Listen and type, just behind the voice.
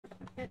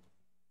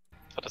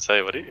about to say,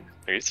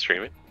 are you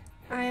streaming?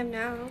 I am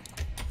now.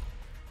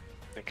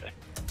 Okay.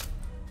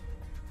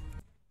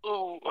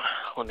 Oh,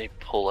 let me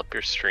pull up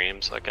your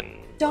stream so I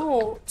can.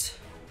 Don't.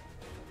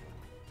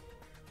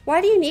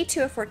 Why do you need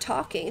to if we're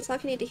talking? It's not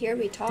like you need to hear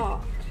me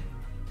talk.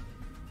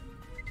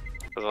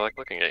 Because I like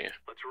looking at you.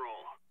 Let's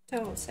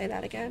roll. Don't say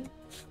that again.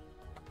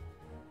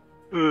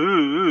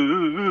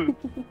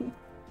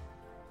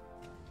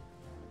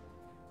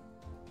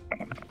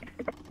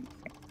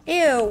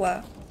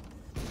 Ew.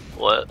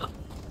 What?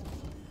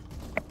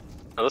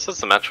 Oh, this is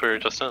the match we were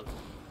just in,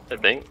 I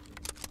think.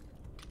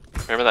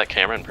 Remember that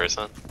Cameron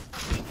person?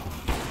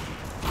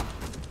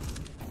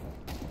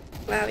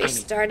 Wow, we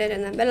started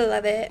in the middle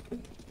of it.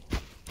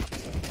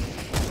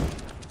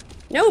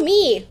 No,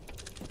 me!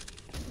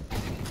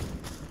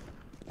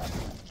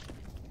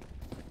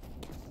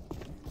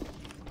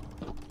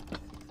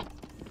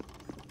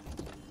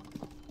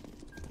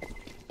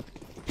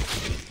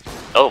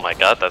 Oh my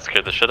god, that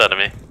scared the shit out of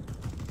me.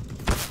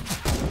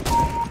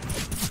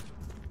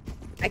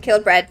 I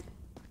killed Bread.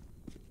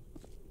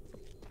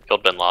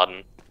 Killed Bin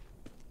Laden.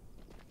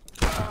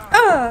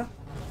 Ah!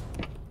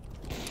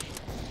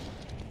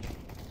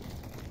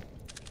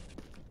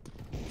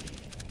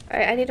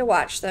 Alright, I need to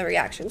watch the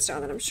reactions now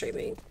that I'm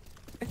streaming.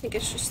 I think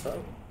it's just the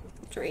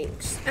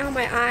drinks. Ow,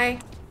 my eye.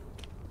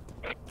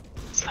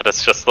 So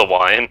that's just the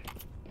wine?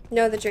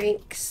 No, the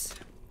drinks.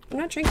 I'm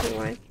not drinking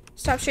wine.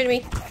 Stop shooting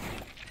me.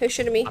 Who's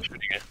shooting me? I'm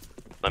shooting you.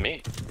 Not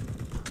me.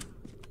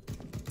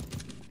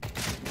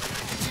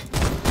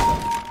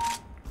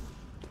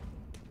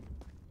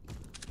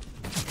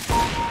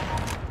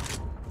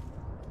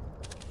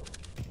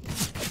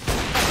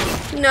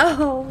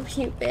 No,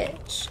 you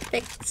bitch.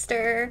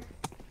 Fixter.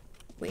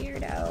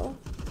 Weirdo.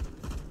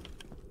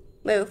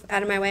 Move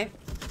out of my way.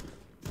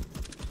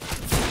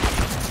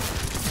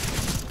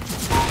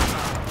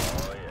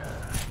 Oh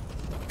yeah.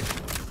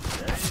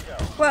 There you go.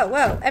 Whoa,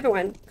 whoa,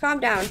 everyone, calm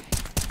down.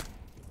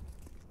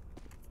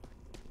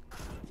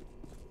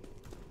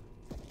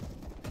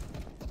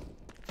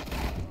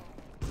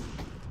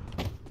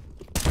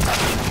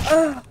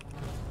 Ugh.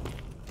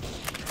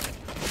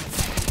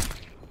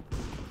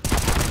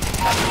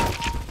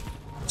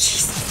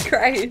 Jesus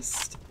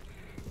Christ.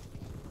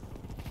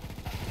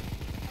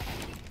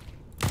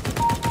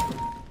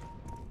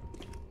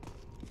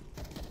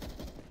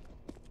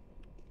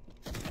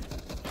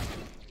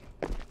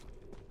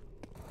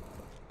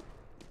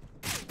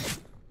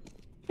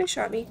 Who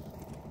shot me?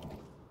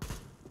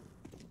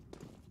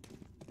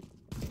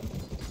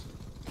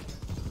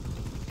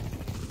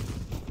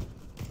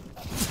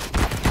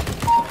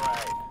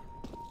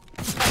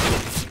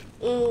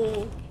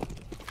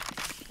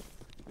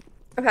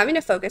 I'm having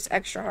to focus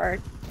extra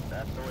hard.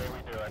 That's the way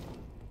we do it.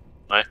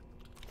 Why?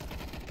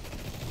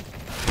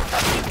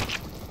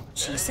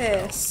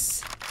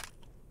 Jesus.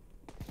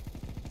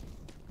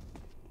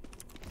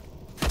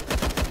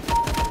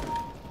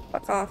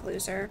 Fuck off,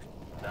 loser.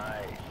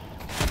 Nice.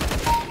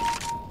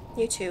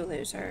 You too,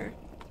 loser.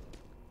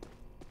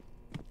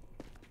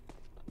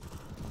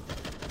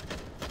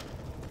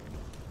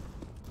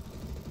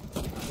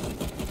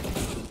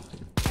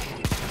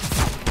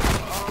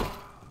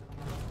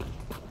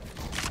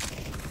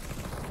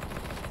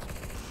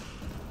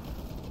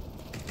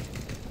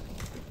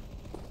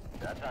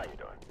 That's how you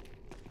doing.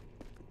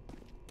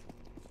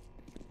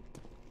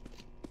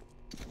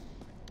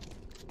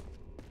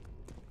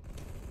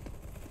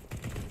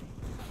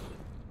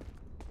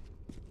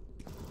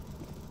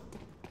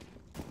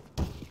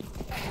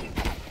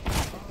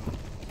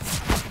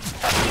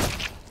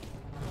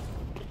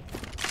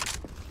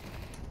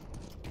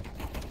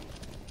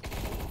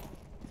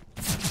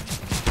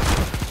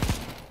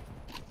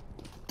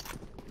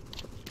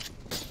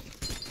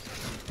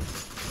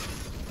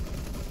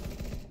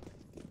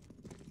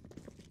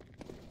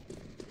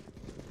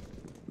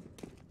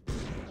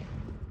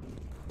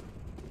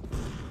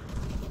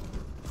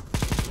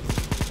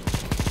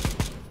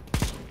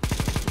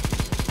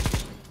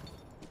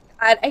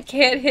 God, I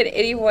can't hit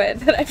anyone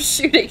that I'm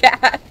shooting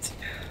at.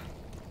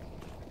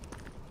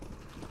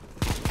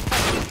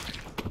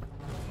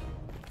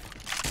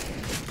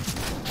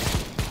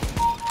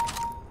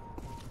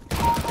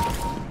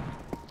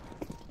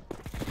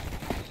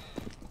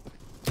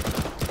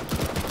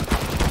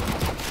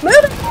 Move!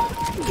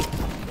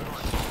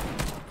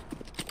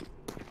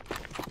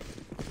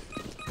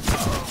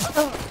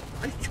 Oh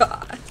my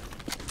god.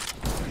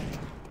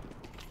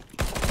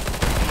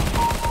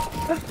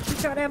 Oh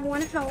my god, I have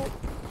one health.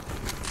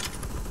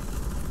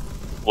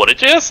 What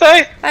did you just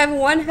say? I have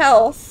one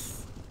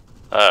health.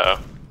 Oh.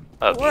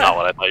 That's What? not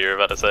what I thought you were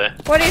about to say.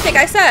 What do you think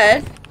I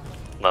said?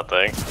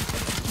 Nothing.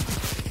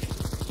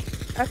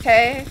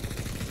 Okay.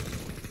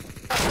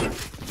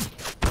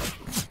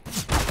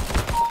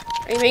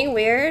 Are you being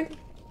weird?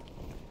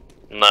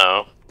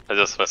 No. I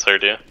just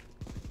misheard you.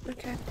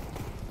 Okay.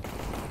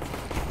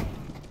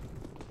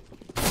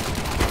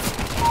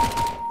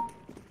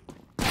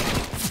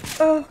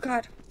 Oh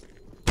god.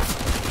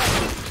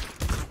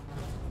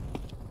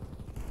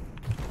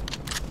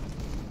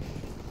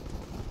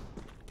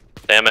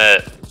 Damn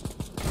it.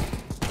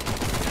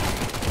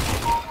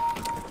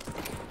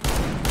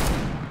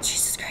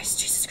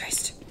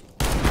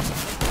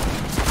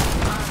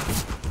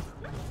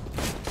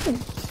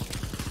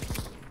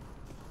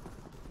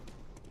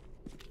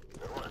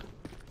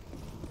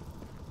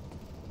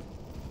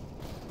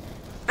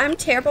 I'm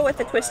terrible with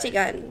the twisty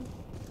gun.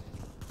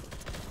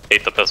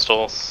 Hate the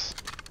pistols.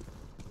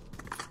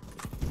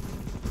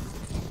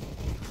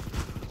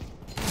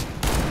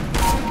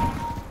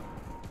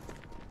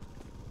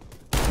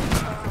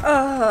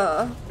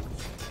 Ugh.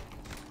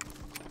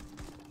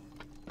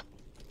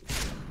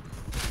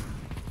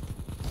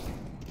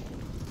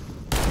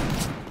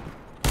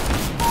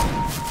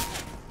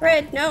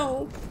 Fred,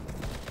 no.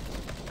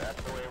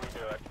 That's the way we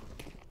do it.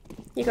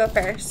 You go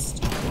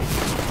first.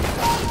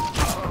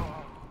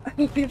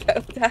 We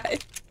both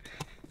died.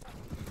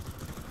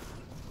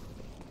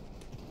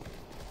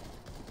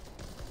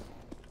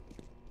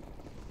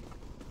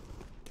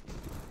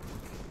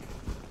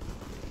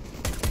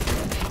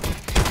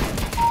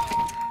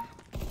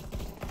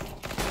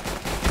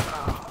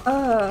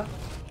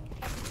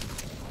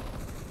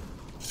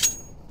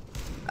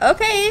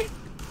 Okay.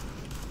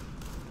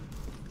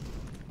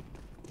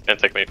 It's gonna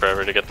take me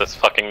forever to get this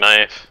fucking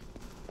knife.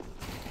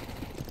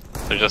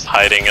 They're just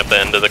hiding at the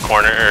end of the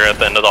corner, or at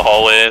the end of the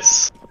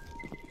hallways.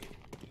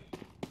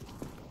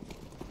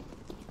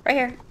 Right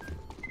here.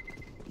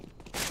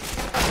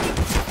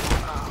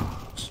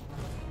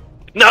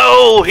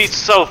 No! He's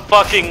so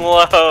fucking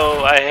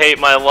low! I hate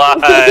my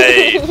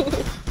life!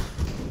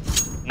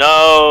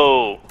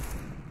 No!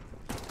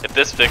 If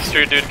this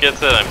fixture dude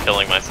gets it, I'm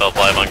killing myself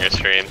live on your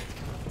stream.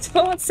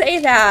 Don't say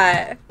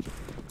that.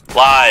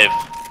 Live!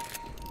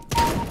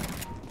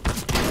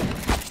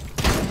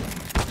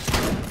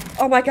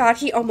 Oh my god,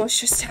 he almost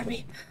just stabbed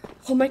me.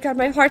 Oh my god,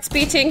 my heart's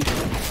beating.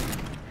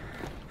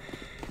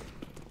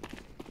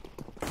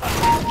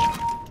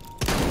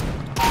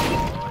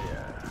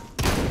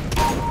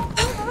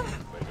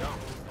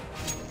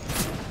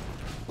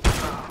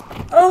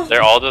 Oh.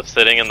 They're all just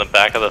sitting in the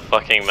back of the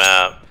fucking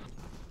map.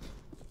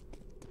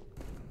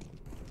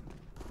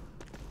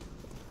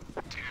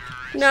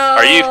 No.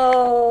 Are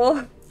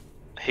you-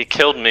 He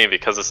killed me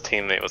because his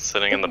teammate was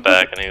sitting in the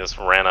back and he just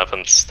ran up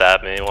and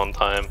stabbed me one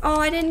time. Oh,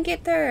 I didn't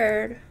get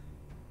third.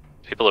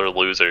 People are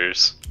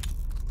losers.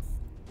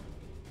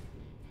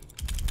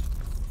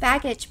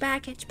 Baggage,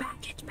 baggage,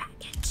 baggage,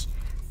 baggage.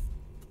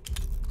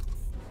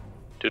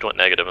 Dude went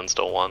negative and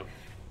still won.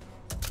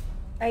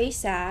 Are you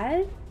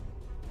sad?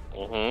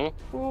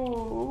 Mm-hmm.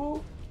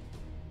 Oh.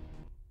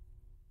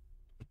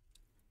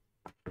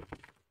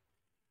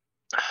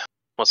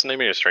 What's the name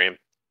of your stream?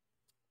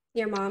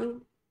 Your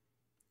mom?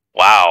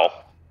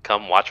 Wow.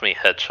 Come watch me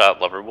headshot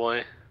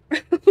Loverboy.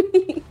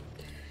 The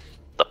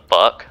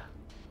fuck?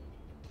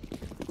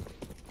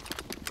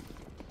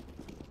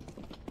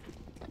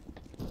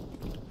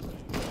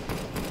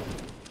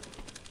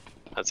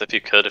 As if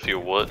you could if you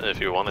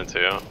wanted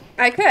to.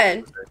 I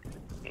could.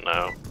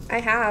 No. I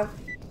have.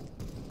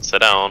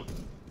 Sit down.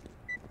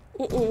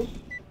 Mm-mm.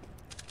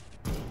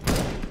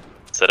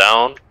 Sit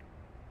down.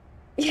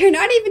 You're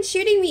not even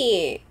shooting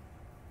me.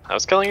 I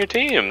was killing your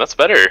team. That's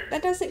better.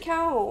 That doesn't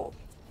count.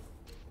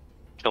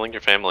 Killing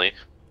your family.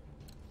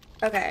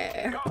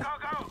 Okay. Go, go,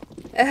 go!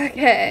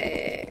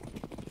 Okay.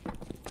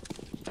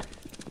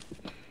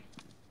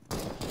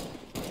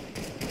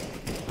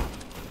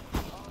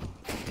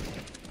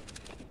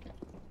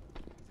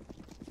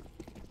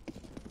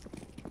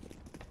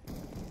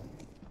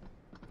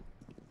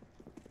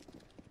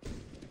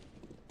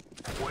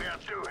 We are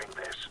doing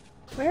this.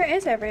 Where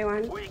is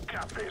everyone? We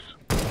got this.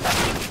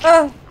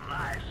 Oh,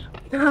 Nice.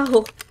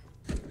 no.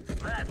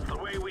 That's the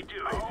way we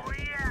do it. Oh,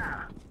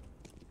 yeah.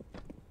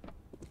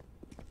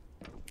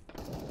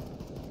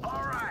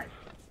 All right.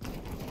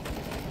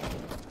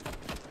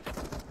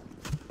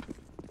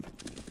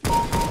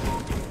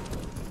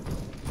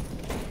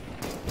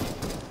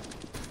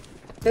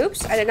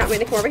 Oops, I did not mean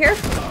to come over here.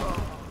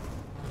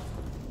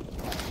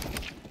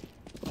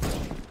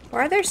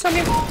 Why are there so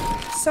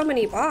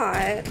many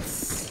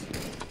bots?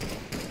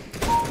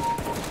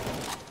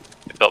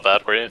 I felt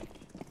bad for you.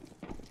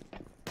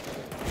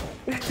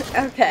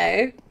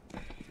 Okay.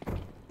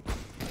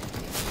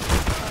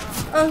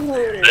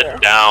 Oh.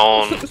 Sit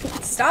down.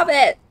 Stop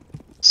it.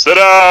 Sit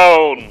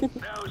down.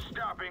 No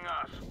stopping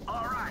us.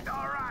 All right,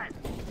 all right.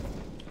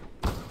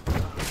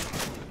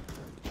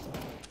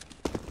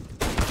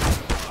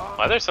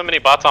 Why are there so many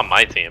bots on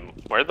my team?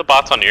 Where are the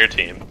bots on your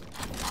team?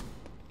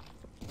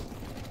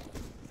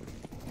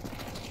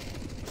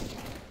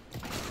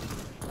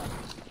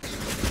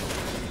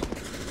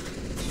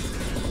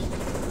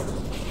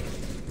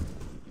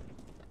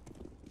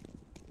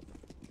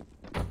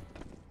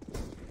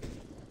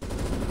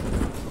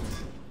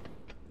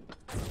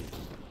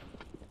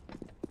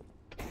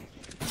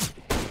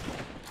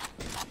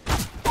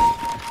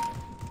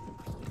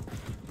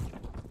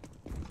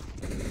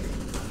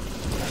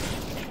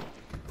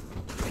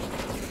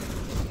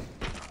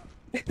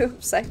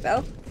 Oops, I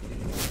fell.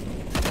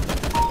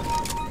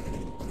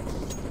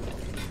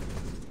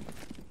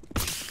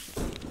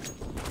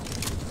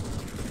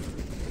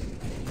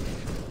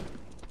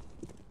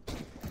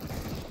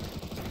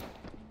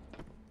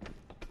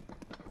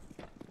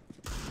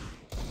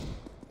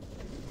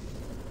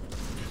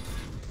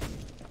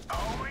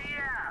 Oh,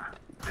 yeah.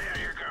 There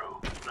you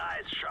go.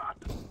 Nice shot.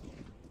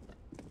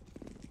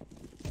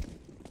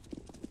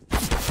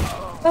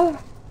 Oh,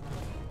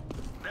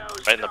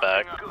 Right in the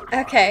back.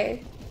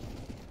 okay.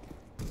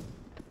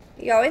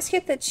 You always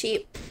get the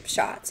cheap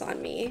shots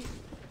on me.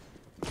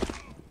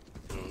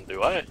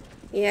 Do I?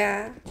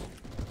 Yeah.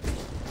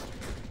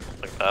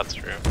 I think that's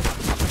true.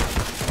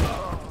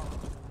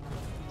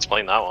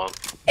 Explain that one.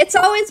 It's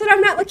always when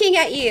I'm not looking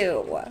at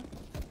you.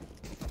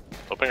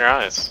 Open your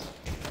eyes.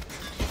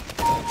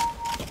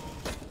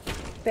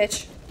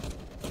 Bitch.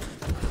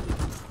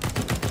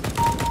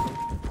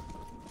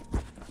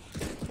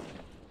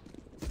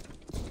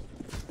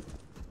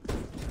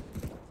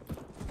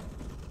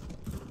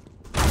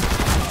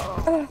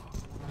 Oh.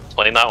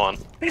 Explain that one.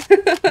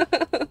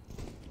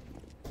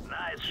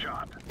 Nice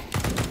shot.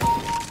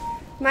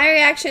 My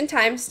reaction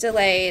time's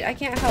delayed. I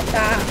can't help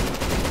that.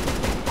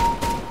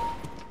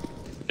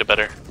 Get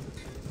better.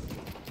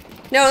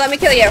 No, let me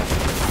kill you.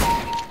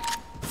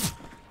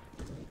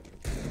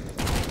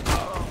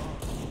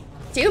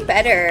 Do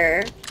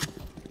better.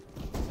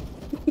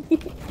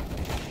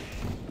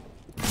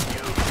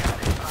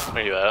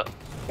 Where you at?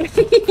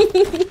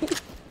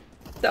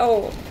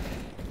 So.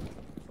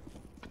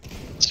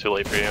 It's too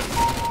late for you.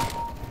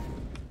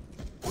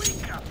 We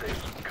got this.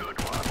 Good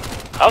one.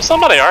 How's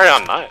somebody already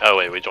on 9? Oh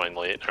wait, we joined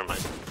late. Never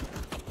mind.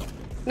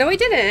 No, we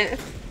didn't.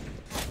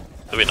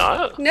 Did we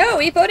not? No,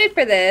 we voted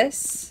for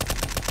this.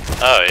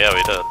 Oh yeah,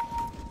 we did.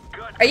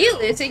 Are you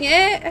losing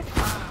it?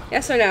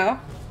 Yes or no?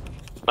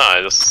 No,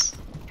 I just...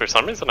 For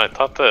some reason I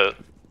thought that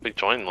we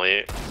joined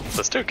late.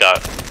 This dude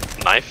got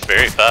knifed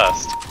very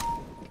fast.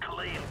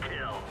 Clean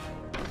kill.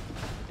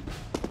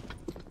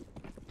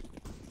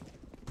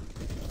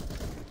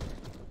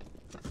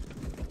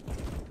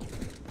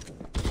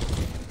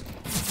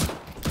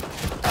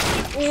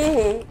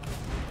 Mm-hmm.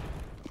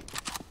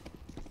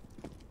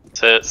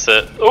 Sit,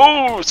 sit.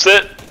 Ooh,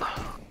 sit!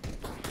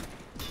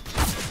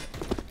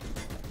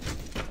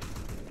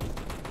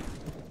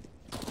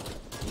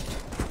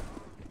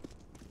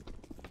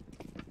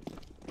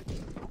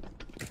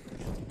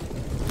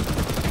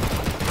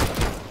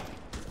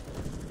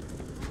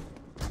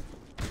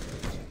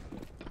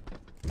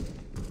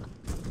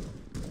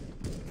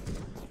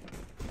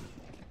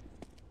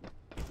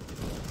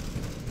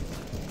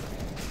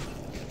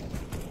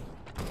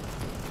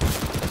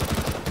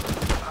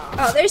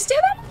 Oh, there's two.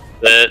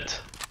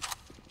 Sit.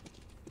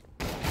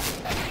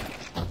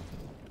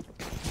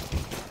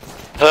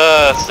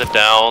 Sit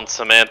down,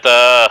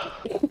 Samantha.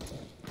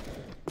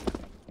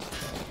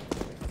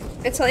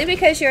 It's only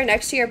because you're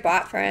next to your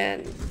bot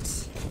friend.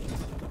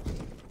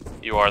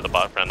 You are the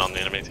bot friend on the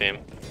enemy team.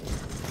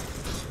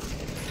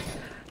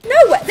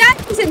 No,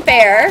 that isn't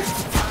fair.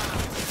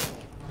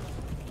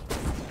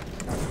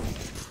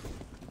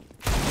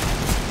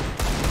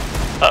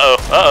 Uh-oh,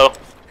 uh-oh.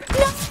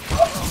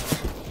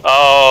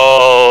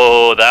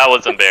 Oh, that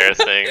was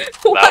embarrassing.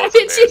 Why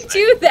did you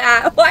do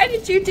that? Why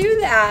did you do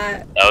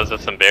that? That was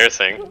just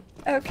embarrassing.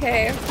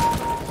 Okay.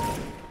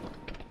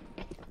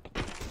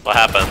 What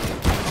happened?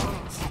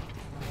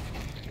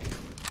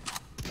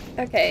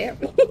 Okay.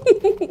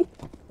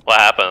 What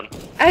happened?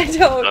 I don't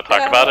You wanna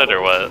talk about it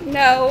or what?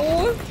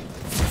 No.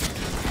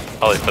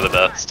 Probably for the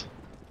best.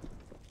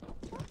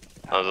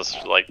 That was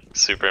just like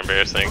super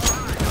embarrassing.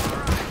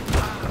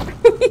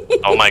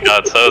 Oh my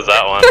god, so is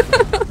that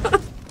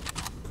one.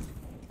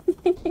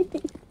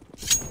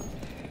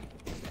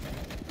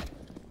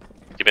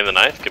 Give me the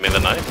knife, give me the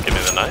knife, give me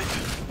the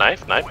knife.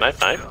 Knife, knife,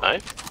 knife, knife,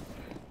 knife.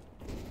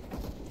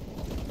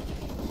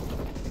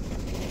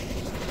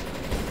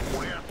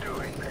 We're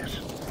doing this.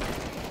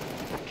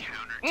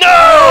 No!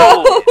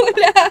 Oh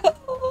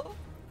no!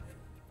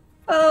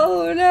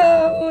 Oh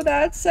no,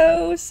 that's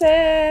so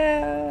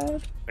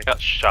sad. I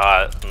got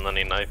shot and then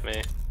he knifed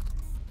me.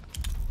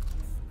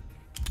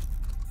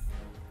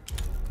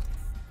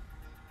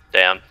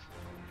 Damn.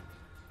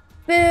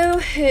 Boo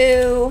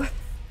hoo.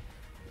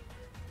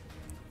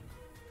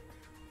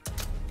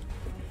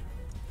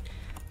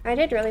 I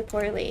did really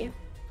poorly.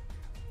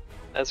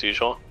 As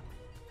usual.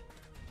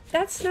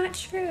 That's not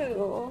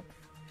true.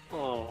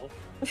 Oh.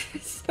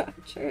 It's not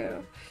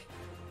true.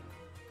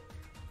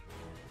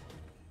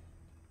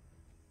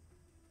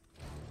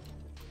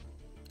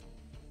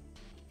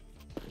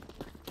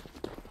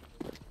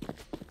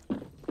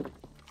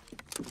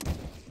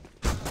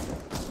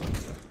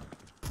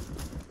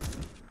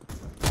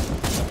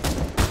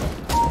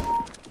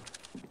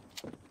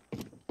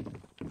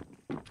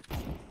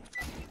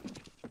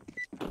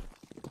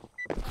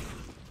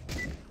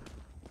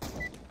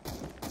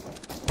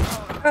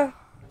 Oh.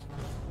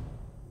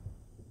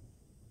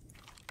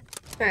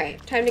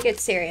 Alright, time to get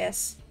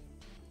serious.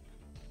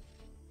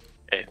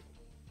 Hey.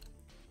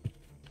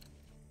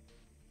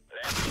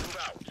 Let's move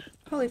out.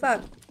 Holy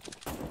fuck.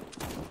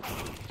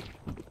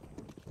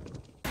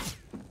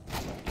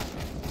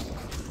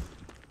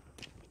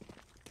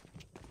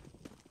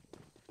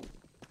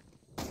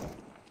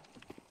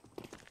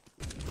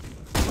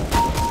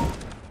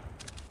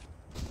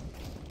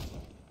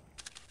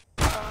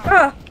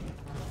 Ah!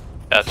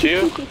 Got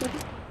you?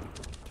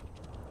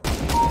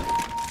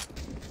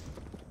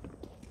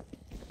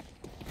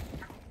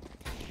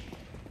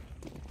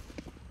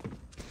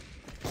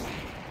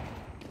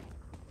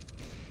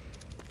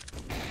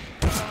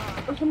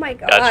 Oh my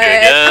god. Got you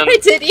again. I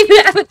didn't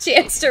even have a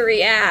chance to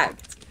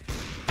react.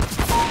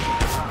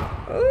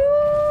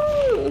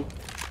 Ooh.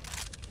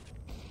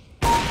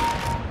 Nice.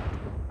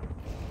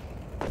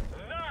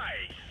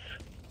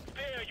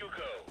 There you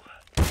go.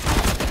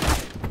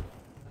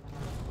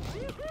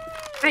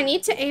 I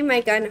need to aim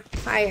my gun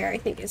higher, I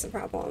think is the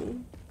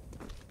problem.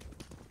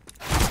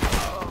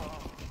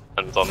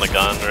 Depends on the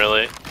gun,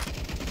 really.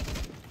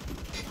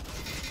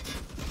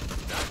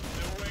 That's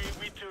the way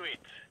we do it.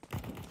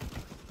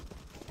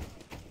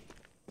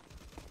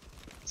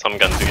 Some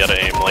guns you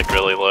gotta aim like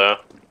really low.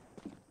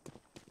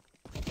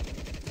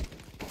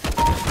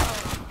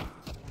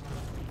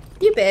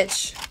 You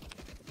bitch.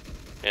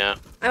 Yeah.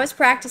 I was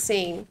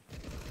practicing.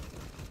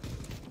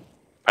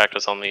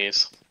 Practice on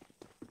these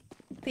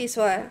These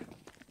what?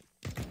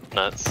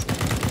 nuts.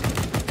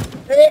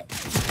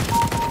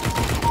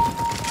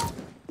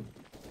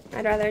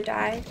 I'd rather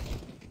die.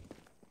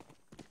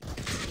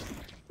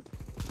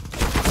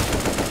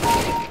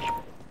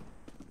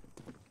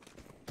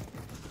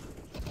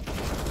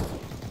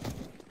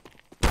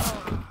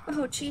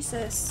 Oh,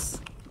 Jesus.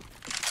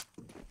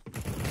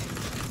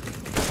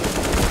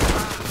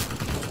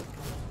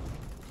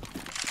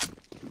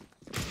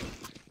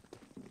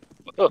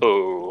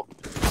 Oh.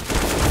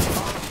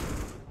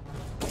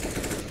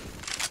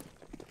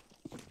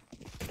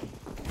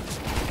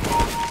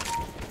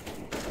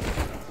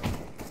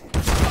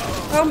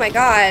 Oh my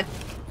god.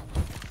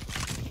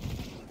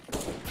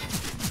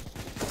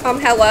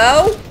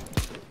 Hello?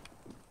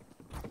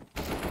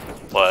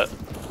 What?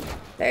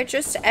 They're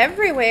just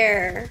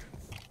everywhere.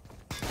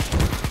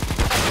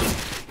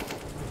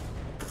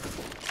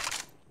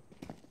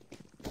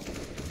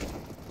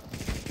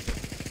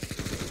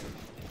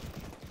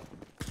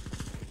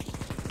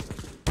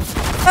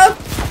 Oh!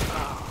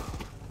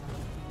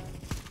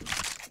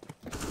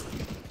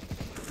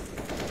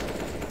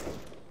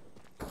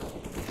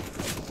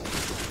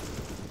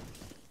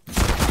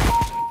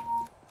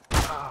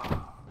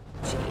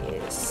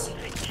 Jeez.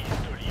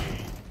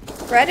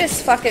 Red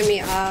is fucking me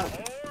up.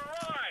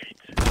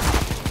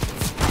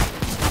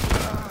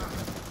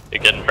 You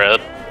getting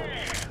bread?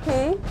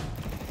 Hmm?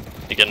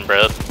 You getting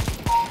bread?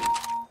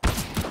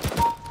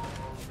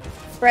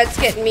 Red's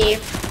getting me.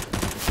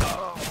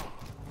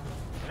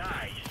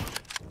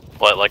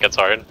 What, like it's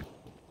hard?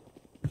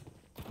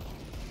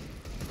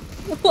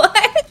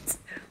 What?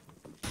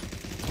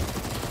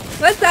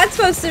 What's that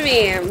supposed to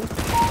mean?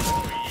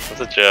 It's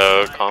a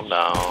joke, calm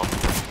down.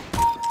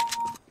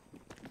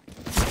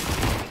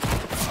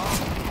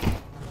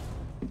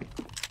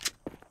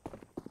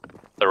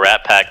 The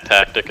Rat Pack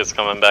tactic is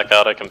coming back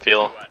out, I can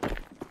feel.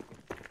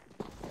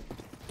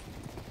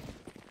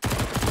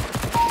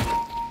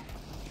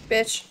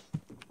 Bitch.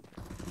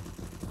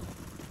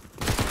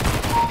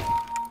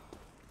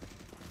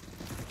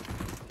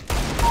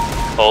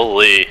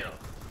 Holy.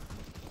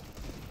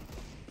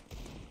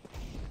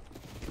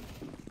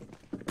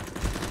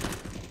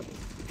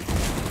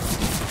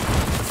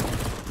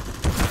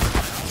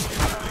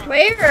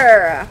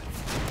 Where?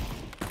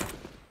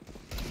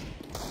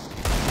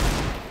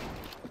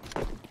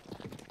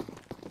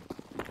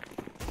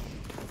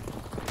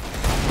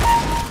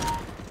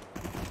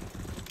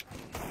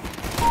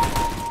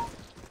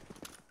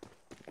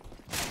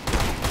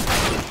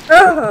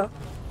 Ugh.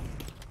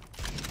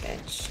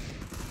 Bitch.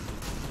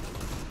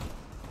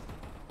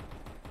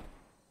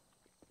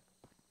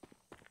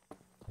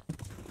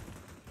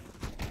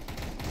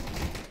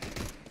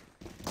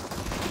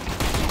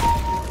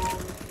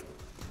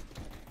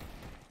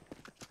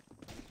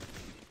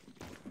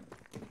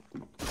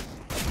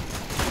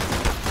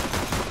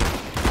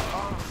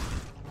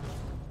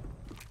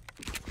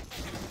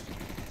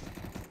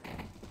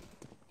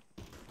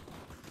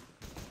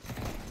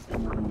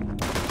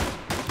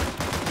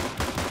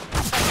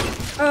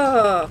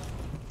 Oh.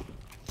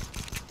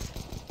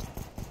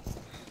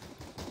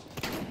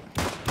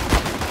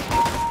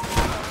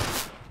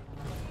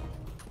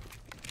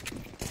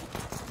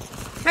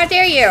 How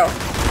dare you?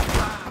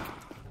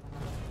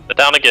 They're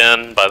down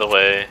again, by the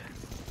way.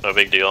 No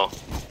big deal.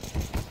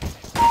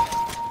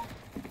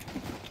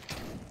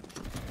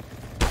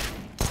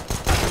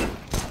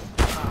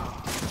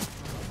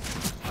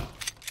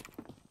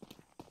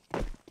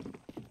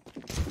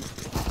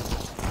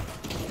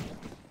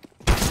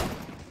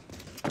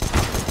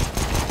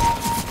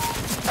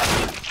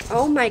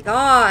 Oh my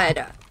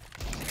god.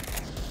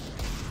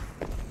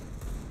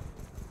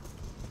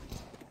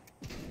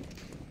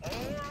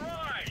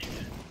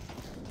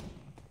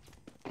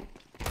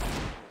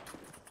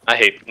 I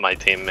hate my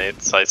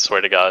teammates, I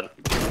swear to God.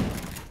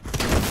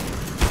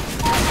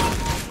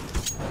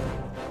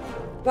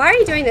 Why are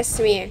you doing this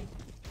to me?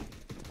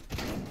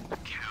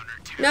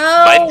 No!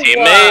 My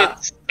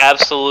teammates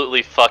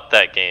absolutely fucked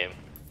that game.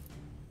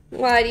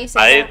 Why do you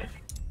say that?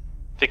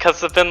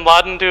 Because the Bin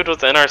Laden dude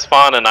was in our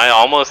spawn and I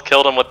almost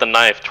killed him with the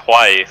knife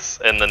twice,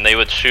 and then they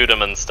would shoot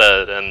him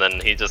instead, and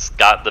then he just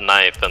got the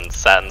knife and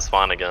sat in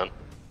spawn again.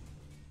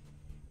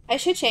 I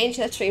should change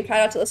the stream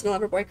title to listen to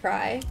Loverboy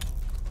cry.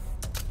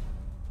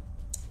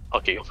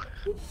 Fuck you.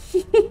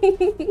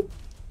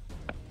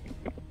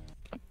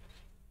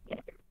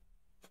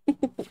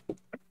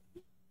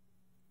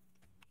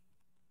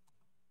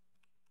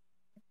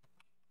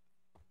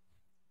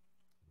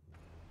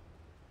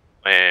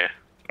 Eh.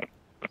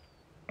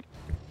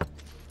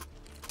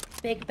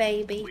 Big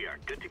baby. We are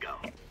good to go.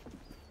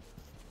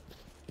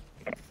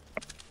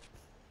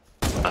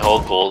 The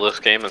whole goal of this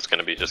game is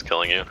gonna be just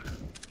killing you.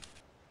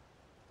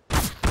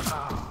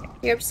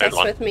 You're obsessed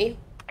one. with me.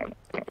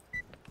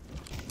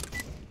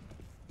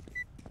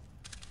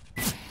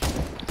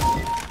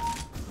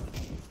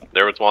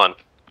 There was one.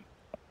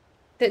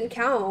 Didn't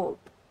count.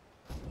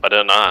 I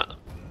did not.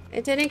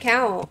 It didn't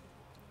count.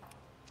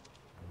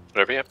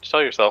 Whatever you have to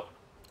tell yourself.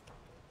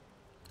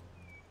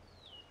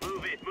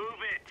 Move it, move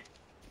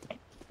it.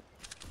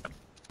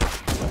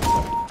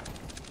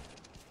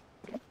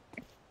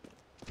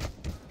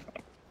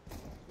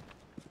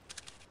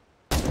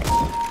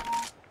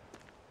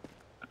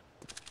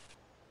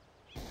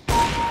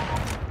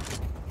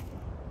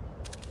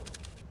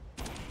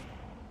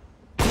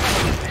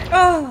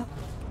 Oh!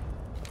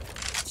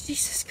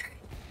 Jesus Christ.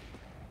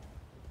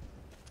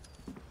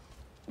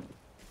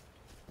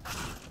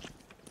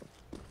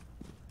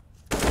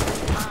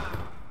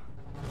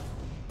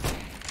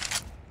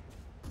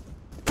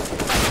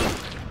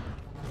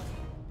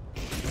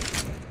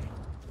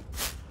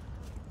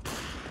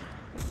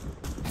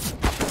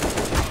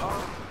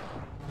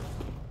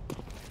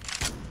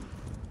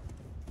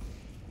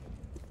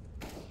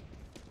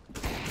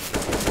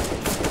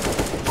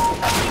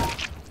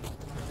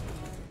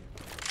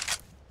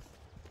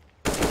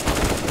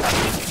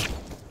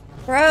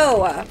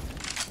 Bro!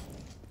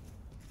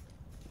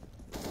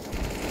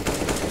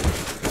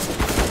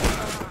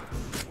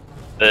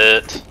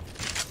 It.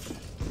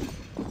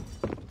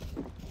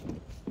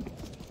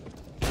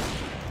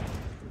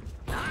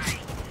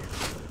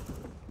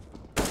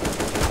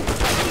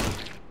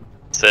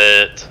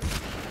 Sit.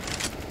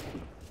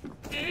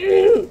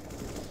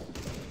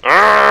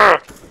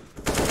 Arrgh!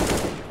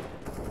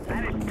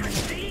 That is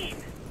pristine.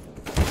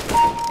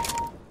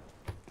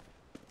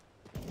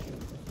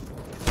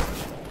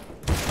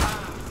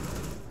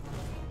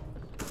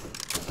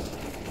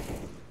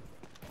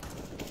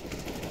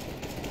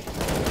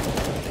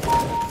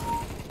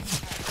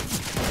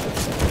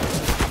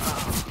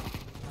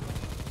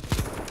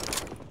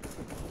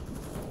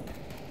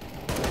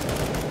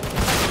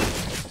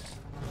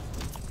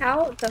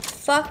 How the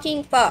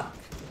fucking fuck?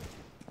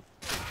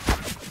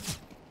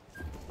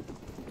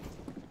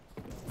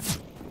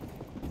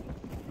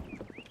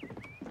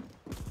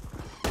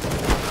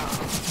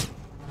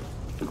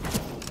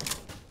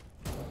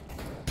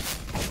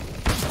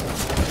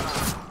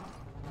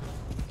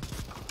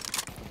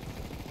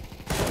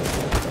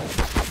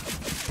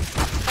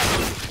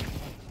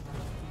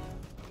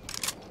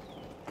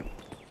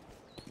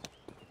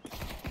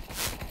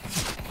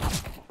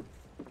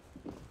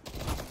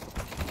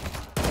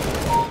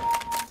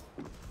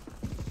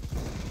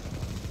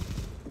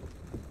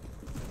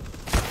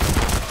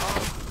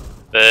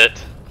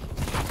 It.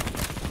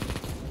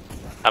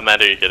 How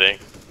mad are you getting?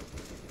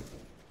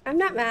 I'm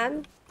not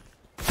mad.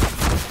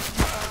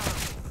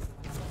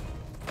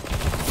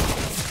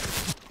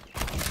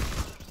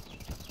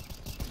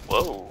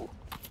 Whoa.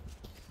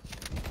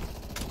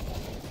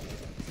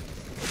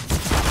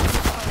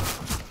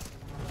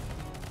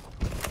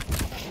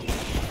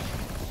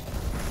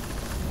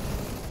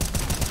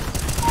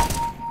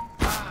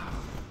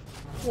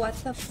 What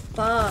the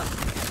fuck?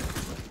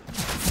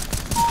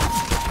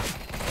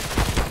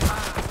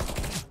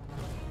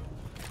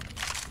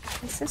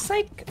 This is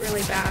like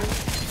really bad.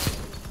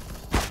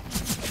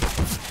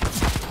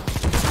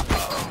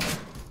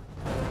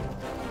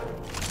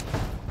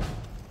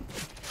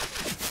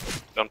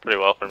 Done pretty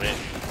well for me.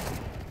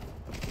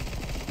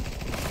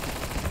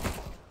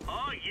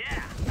 Oh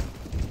yeah.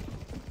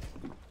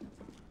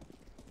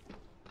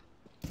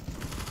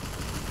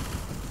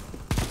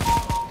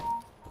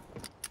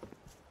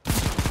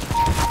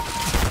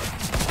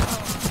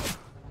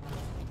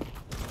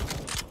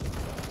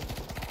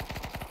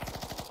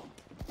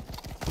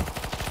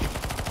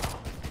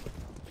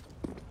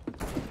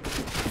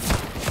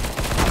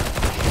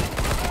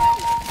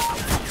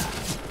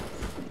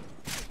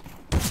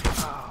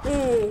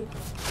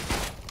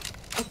 Oh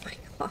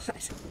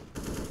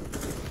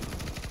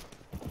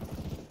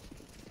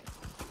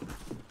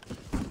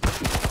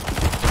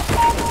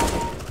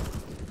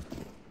my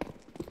god.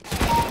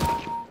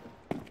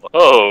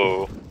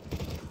 Whoa.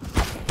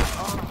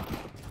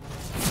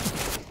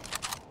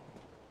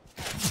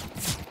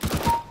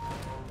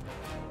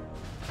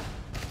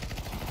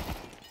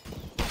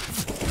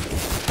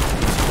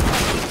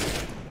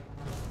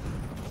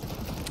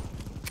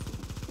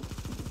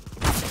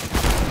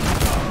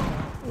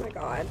 Oh my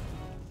god.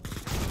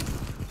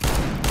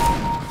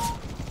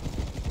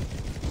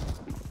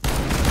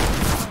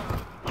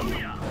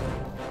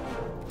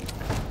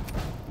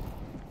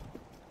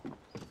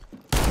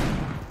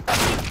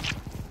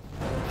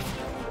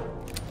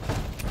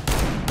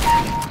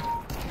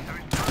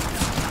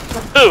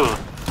 Ooh.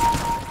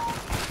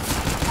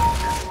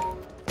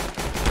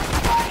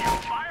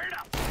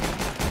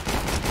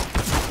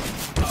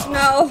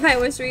 No, I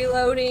was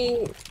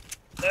reloading.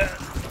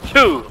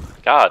 Two.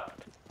 God.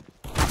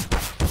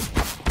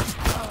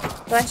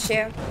 Bless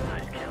you.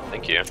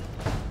 Thank you.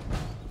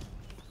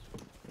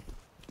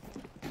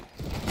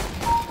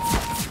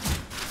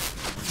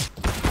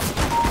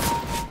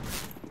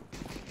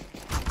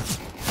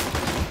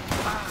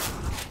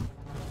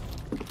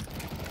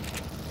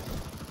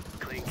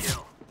 Clean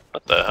kill.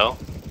 What the hell?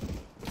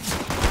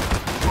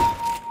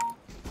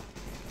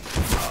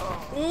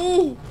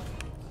 Mm.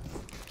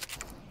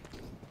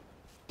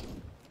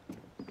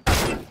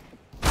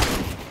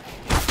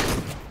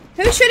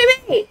 Who's shooting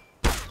me?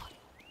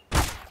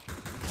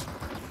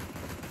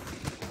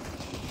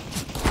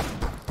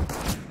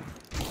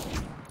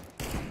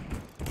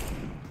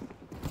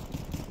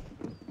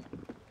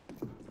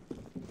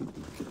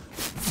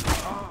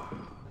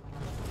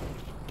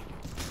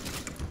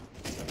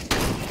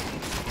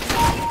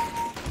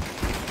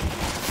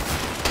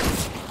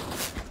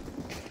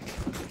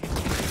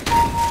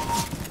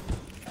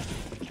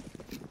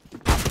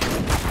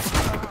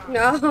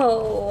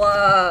 No.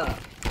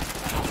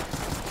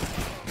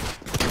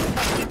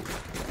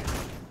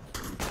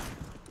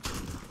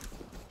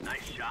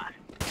 Nice shot.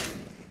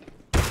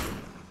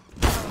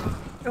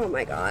 Oh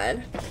my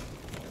god.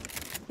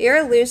 You're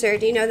a loser.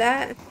 Do you know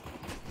that?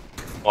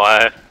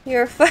 Why?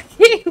 You're a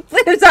fucking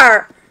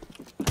loser.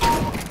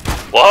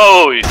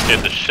 Whoa! You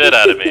scared the shit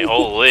out of me.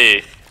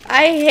 Holy.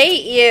 I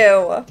hate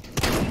you.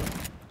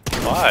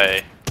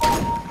 Why?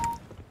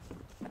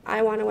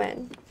 I want to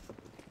win.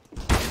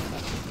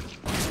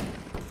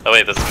 Oh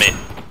wait, this is me.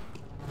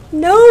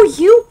 No,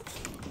 you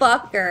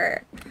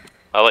fucker.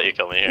 I'll let you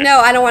kill me here. No,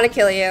 I don't want to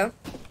kill you.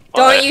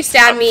 Why? Don't you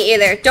stab me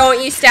either. Don't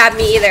you stab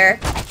me either.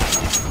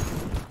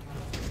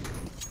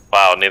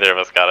 Wow, neither of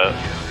us got it.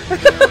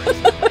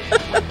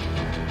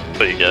 That's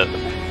what you get.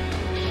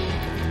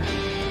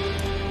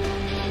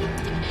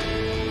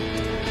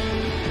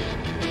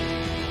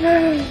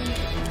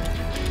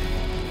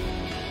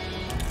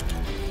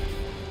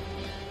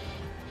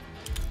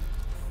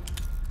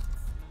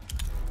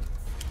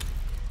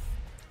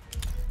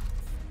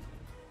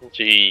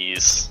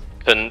 Jeez.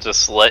 Couldn't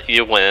just let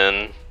you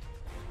win.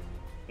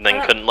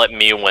 Then couldn't let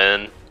me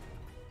win.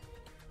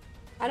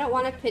 I don't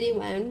want a pity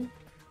win.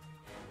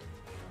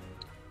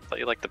 Thought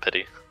you liked the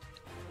pity.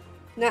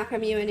 Not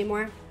from you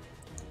anymore.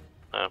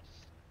 Oh.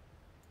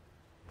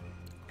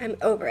 I'm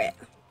over it.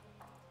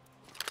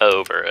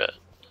 Over it.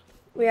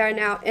 We are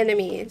now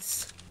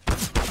enemies.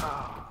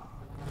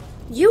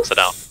 You Sit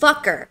down.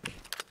 fucker.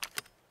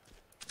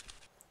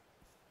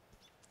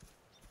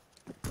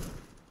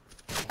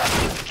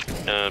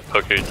 Gonna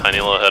poke your tiny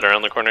little head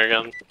around the corner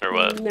again? Or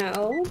what?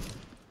 No.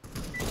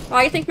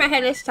 Why you think my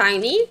head is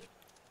tiny?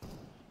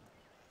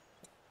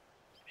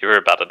 You were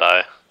about to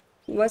die.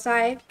 Was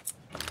I?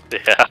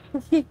 Yeah.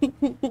 Let's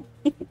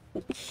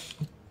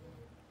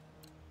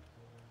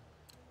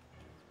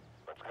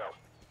go.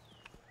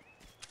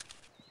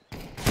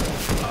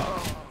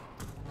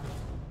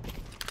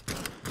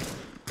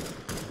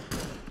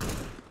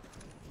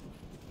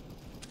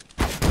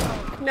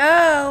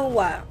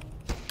 No.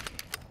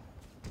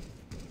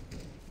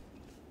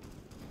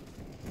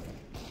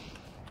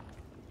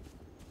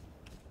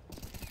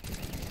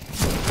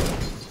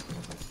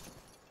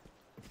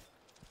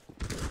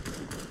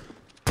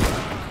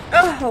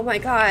 Oh my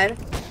god.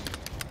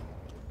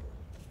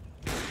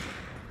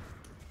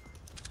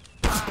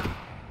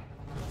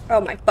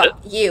 Oh my fuck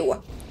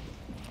you.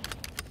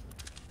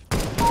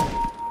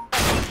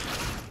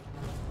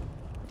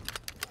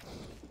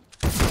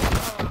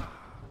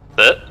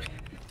 That?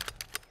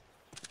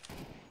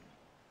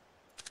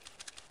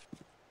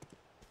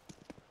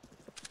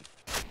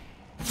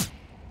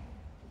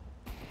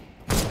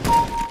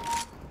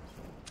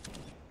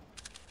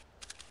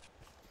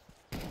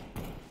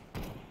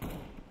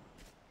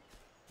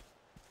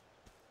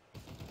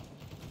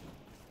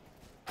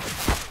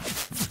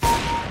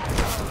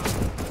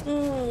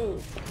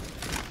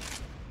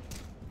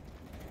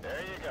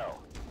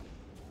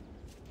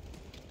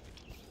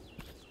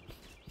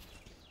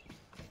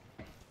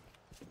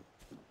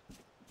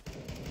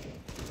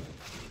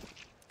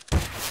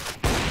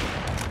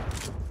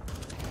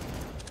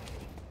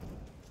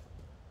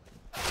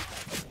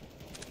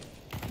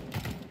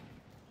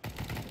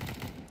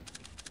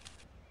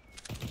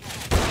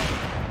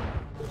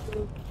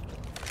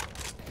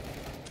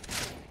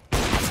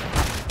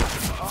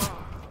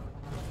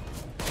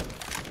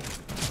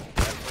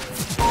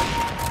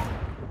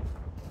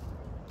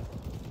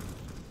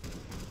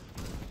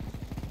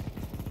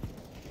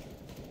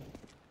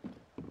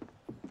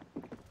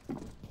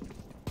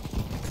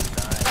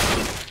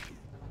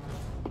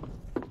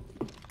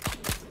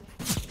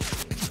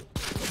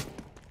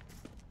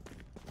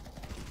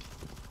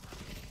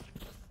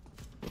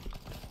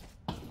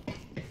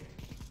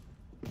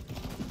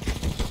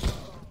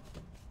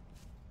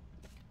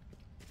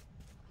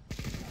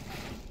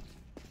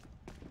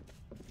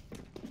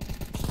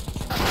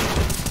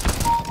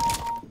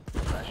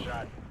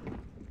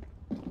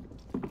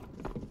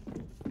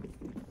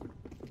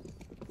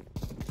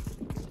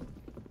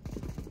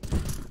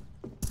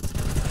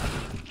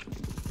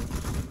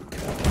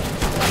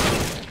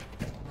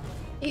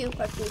 you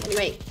fucking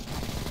anyway?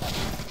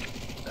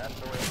 That's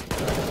the way we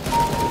do it.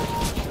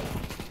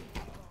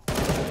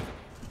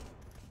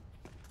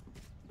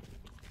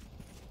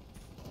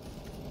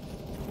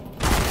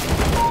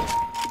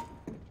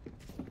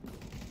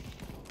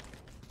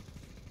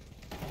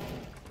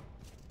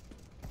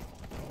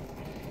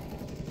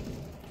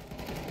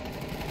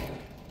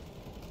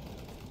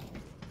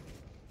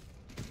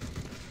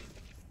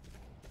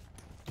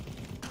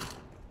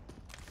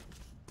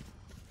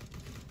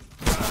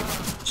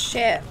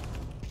 Shit.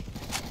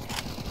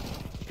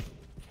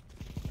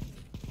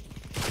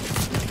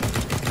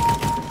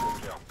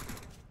 Good kill.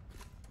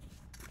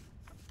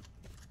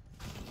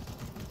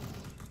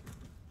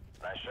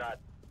 Nice shot.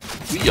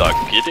 We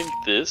are getting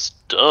this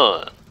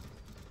done.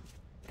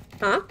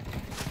 Huh?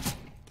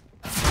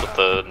 That's what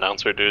the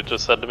announcer dude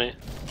just said to me.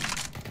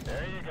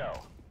 There you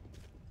go.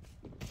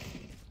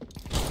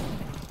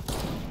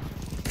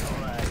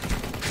 Alright.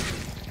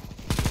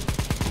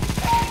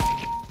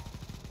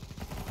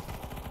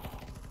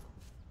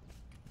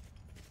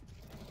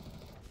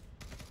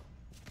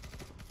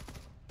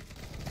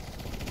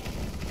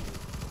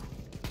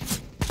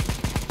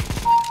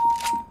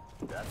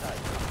 That's how you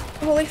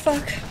do it. Holy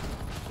fuck.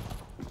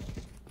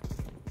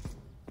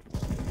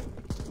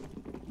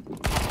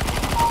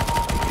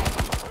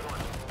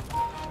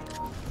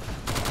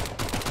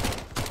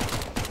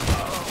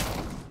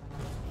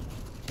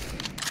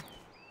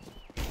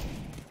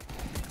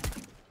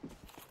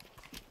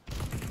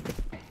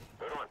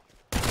 Good one.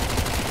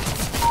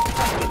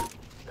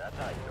 That's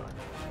how you do it.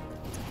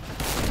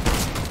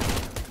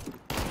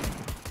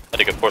 Had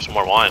to go pour some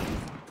more wine.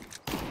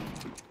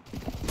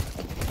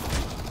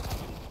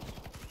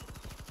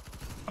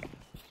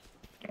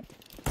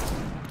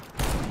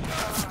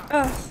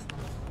 Ugh.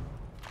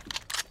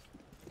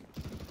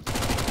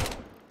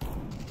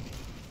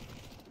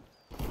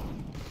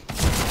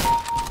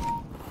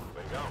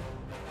 Way to go.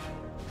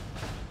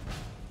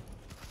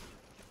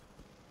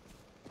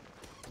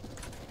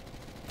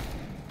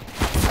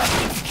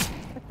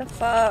 What the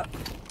fuck?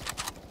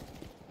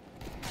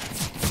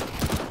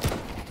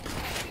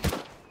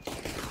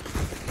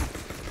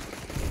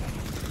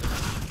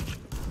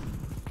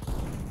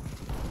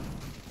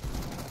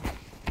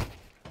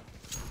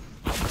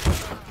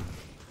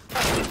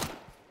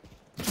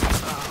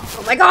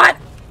 Oh my god!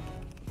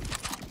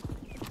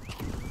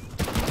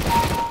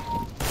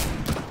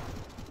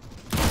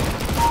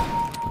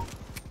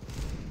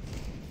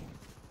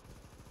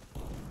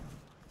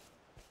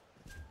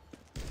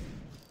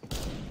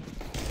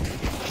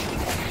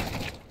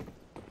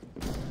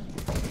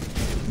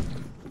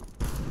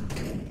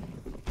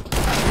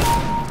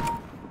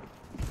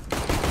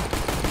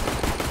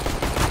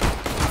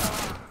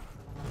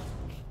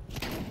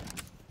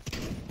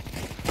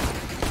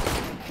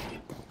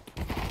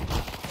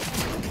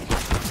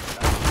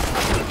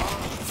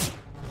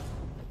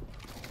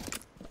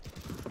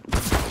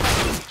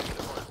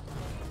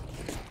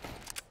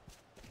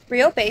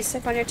 Real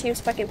basic on your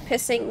team's fucking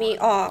pissing me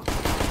off.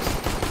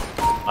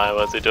 Hi,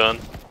 what's he doing?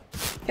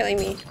 Killing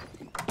me.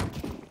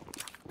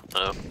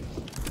 Oh.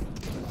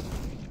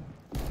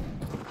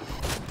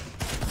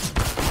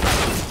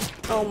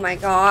 Oh my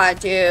god,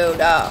 dude.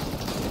 Oh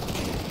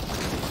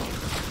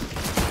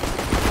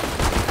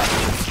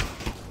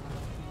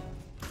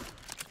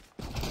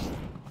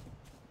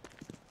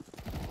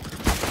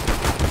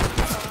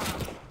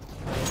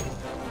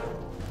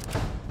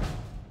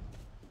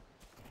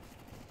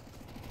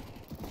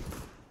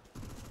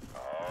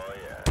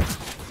yeah.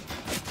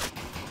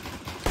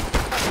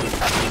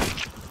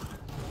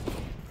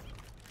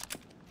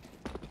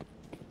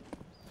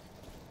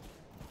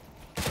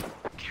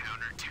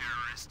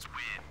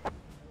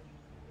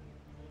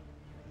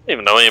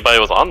 Didn't even know anybody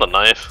was on the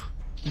knife.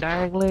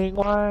 Dangling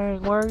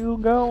wang, where you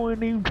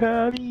going, you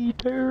tiny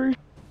terrorist?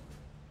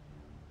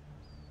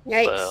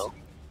 Yikes. Well,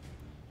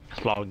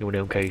 Slogging with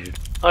them cases.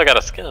 oh, I got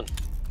a skin.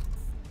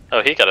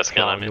 Oh, he got a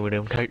skin. I Slogging mean, with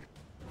them cases.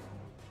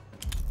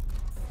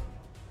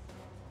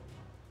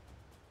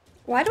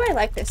 Why do I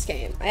like this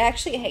game? I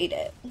actually hate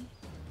it.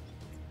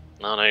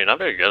 no, you're not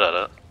very good at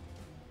it.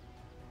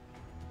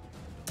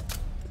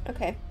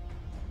 Okay.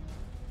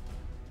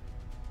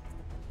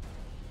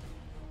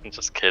 I'm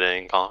just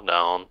kidding. Calm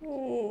down.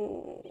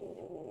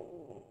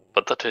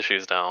 Put the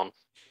tissues down.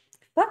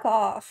 Fuck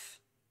off.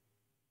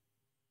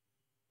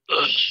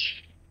 Ugh.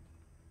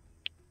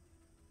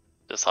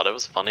 Just thought it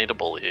was funny to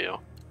bully you.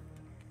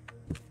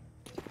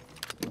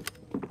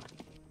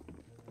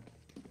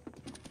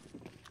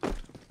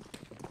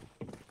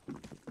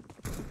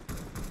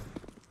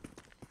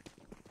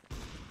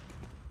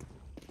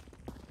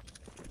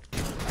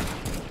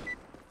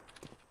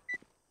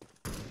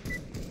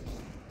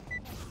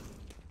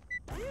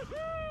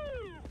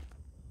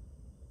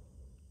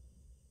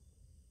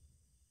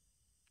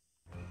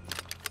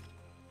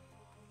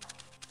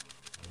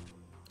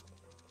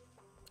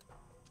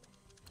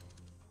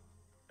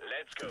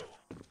 Let's go.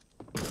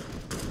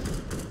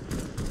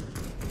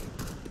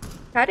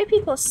 How do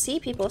people see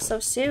people so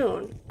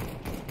soon?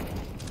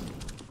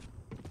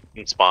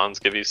 And spawns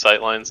give you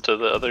sightlines to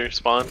the other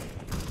spawn.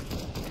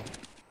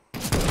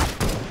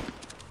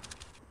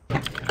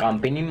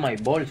 Camping in my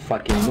balls,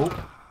 fucking noob.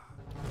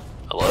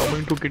 Hello?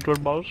 Going to get your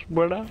mouse,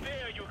 brother.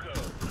 There you go.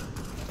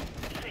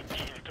 C'est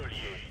qui le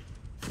taulier?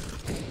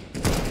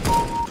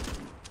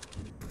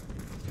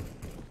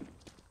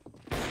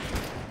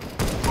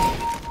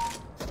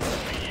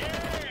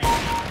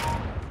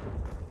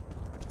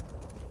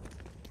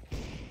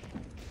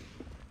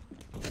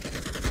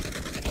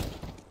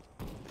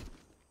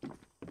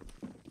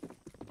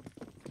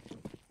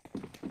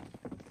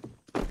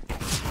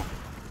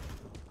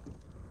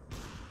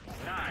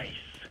 Nice.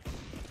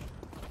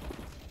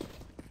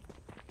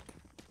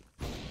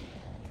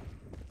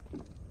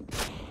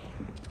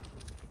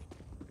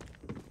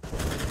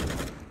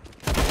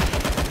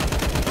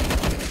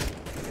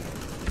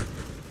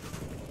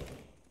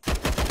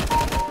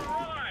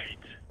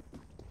 Alright.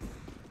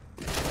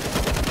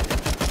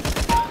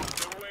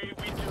 The way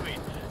we do it.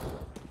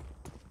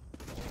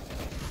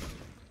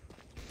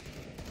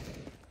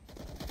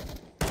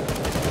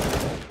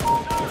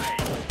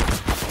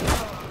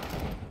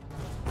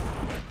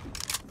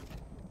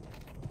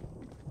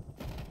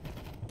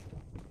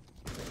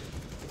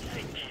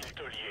 C'est qui le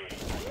taulier?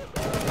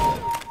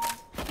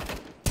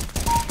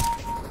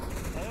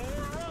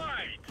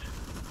 Alright.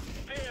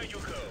 There you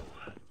go.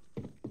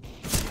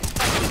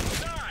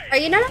 Are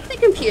you not at the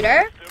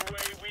computer? The way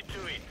we do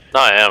it. No,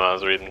 I am. I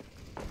was reading.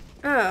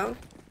 Oh.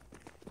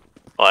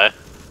 Why?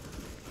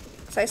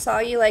 So I saw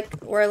you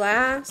like were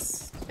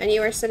last and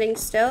you were sitting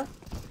still.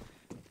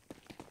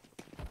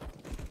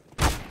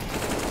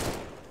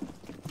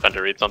 Trying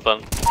to read something.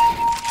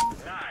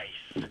 Nice.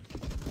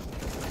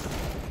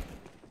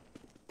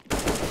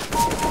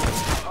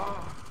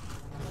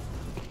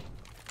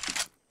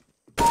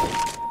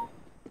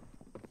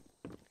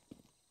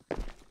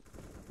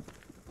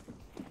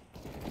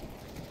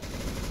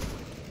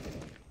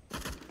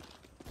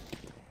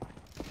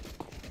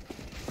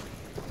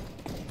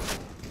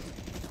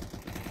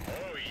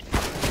 Oh, yeah.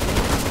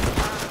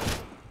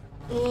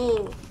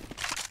 Mm.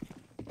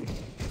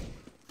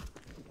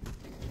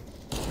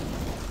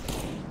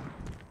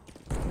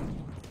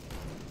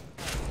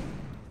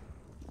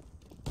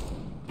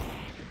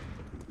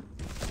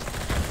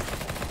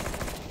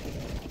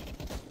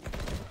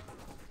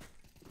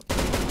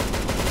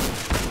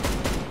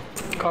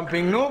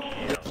 Camping noob.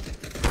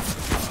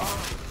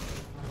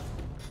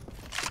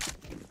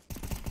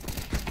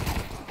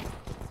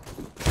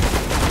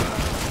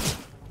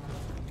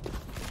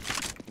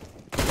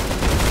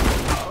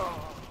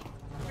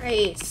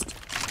 Christ.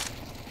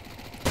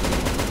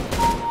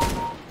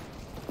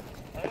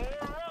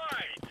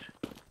 Alright.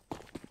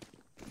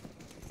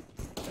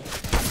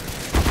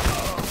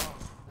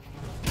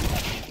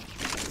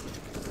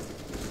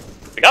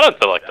 We got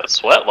into like the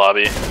sweat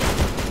lobby.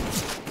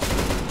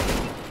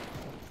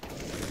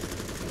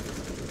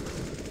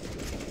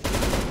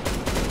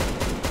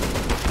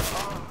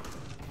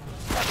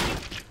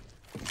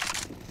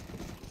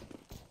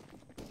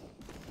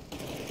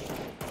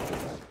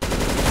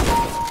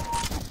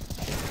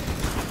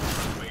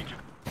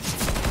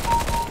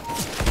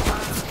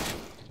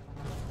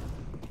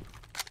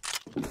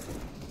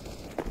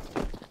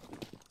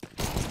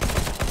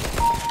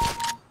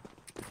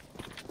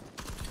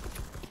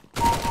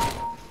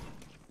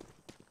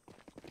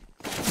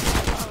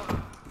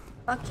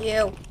 Fuck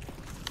you.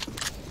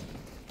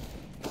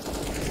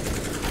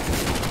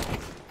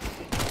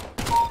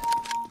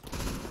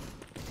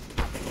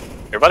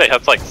 Everybody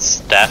has like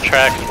stat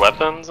tracked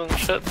weapons and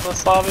shit in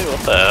this lobby?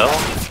 What the hell?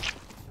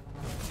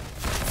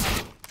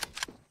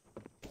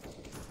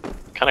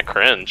 Kinda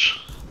cringe.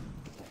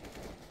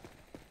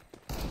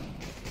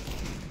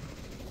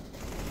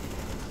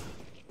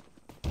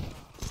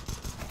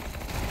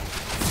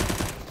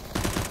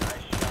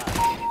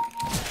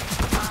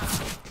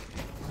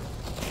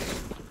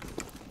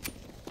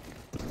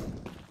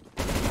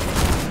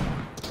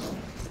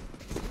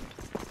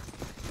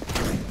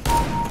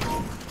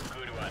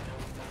 Good one.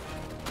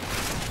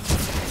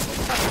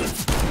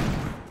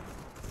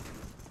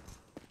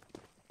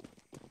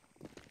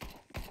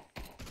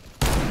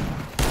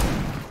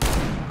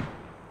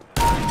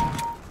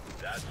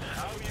 That's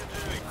how you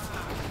do it.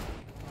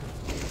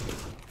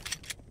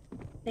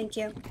 Thank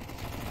you.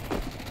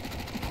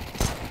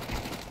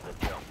 Good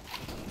kill.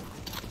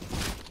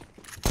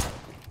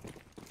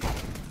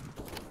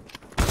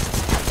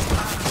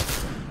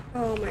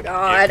 Oh my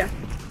god.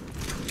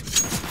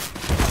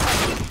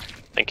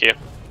 Thank you.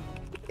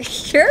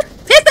 You're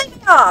pissing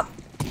me off!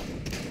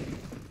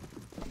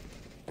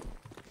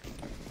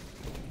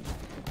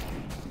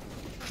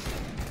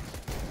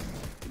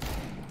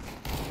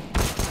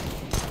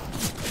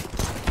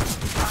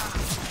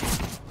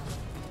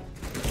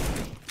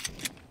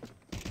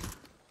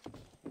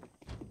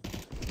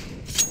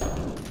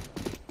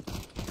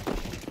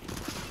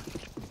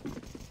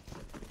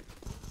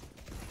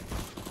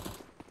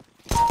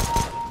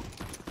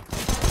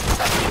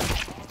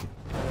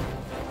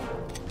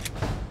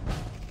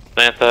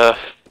 Samantha,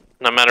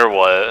 no matter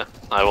what,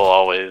 I will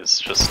always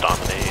just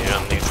dominate you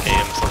in these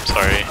games, I'm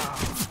sorry.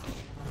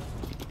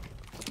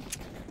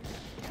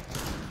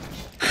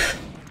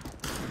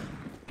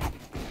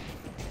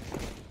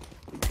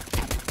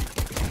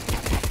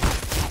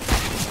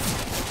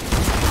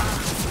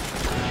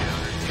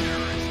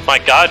 my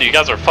god, you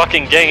guys are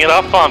fucking ganging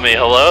up on me.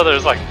 Hello?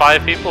 There's like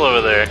 5 people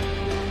over there.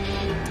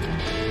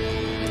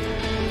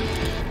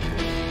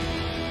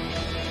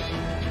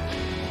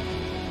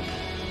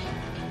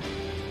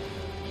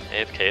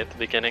 AFK at the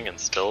beginning and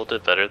still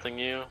did better than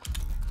you?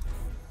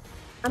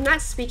 I'm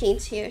not speaking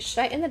to you. Should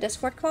I end the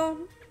Discord call?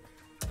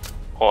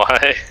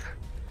 Why?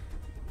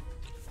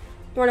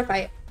 You wanna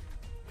fight?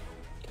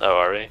 Oh,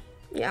 are we?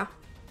 Yeah.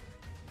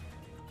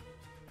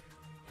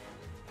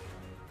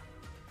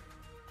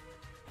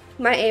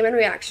 My aim and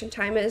reaction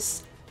time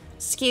is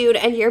skewed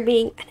and you're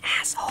being an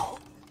asshole.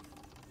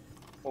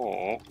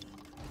 Oh.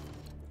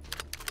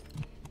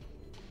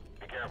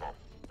 Be careful.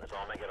 Let's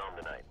all make it home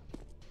tonight.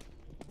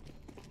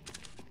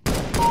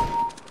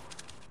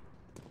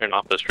 Turn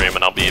off the stream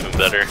and I'll be even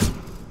better.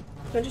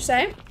 What'd you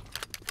say?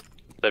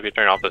 If you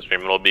turn off the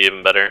stream, it'll be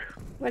even better.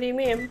 What do you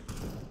mean?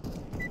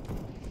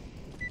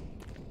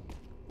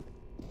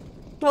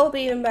 What will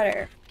be even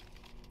better?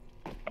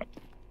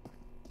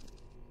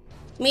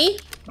 Me?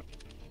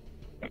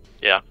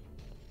 Yeah.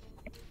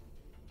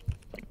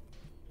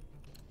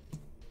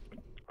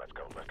 Let's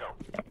go. Let's go.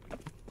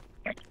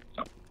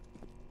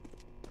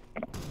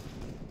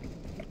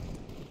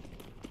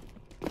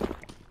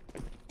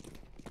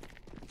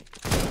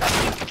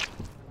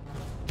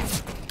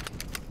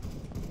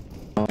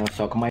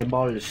 Suck my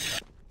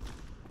balls.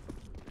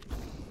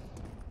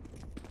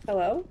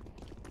 Hello?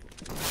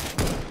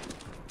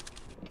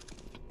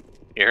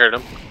 You heard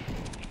him?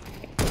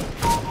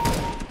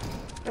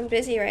 I'm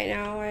busy right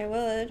now. I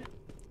would.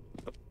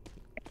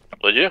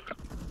 Would you?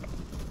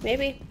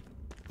 Maybe.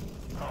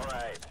 All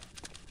right.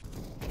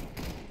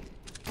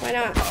 Why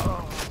not?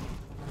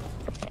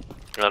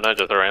 No, no,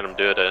 just a random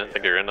dude. I didn't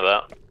think you were into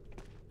that.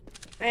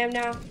 I am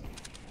now.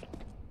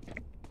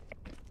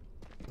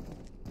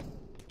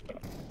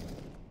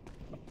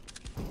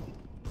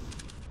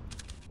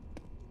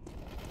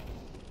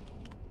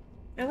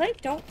 I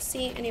like don't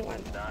see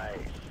anyone. Nice.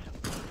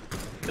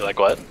 You like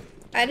what?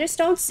 I just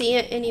don't see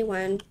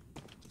anyone.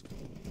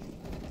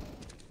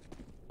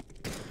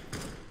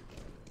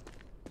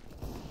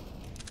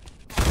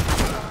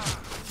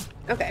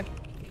 Okay.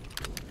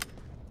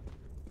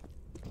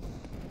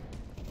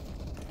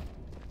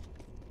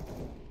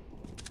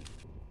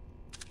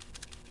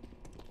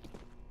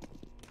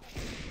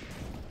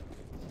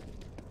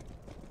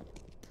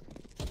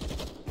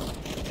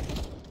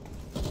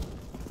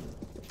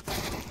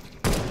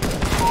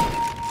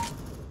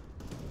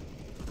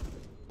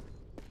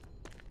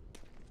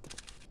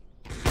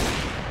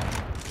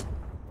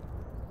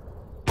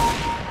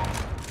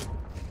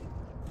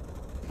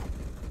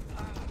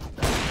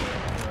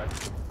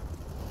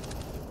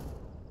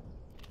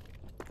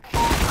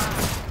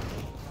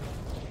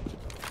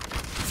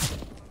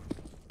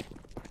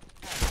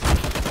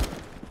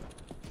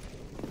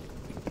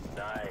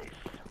 Nice.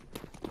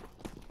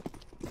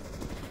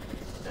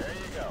 There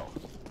you go.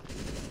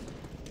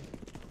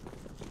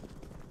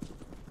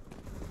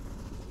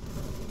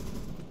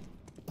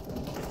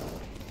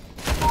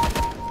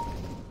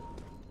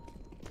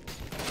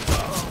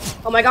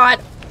 Oh my god.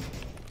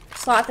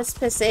 Sloth is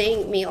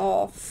pissing me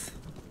off.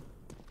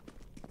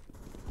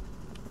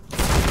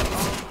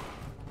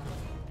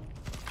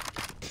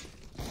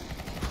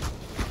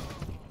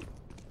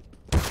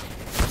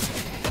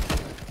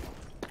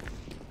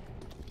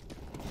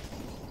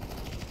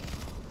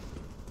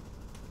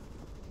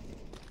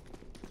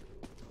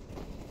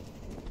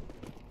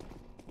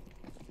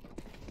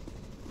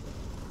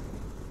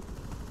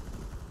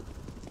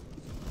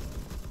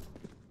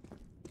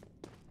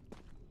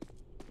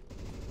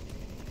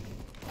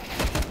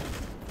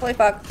 Holy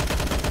fuck.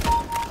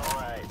 All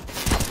right.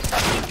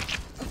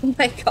 Oh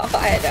my god.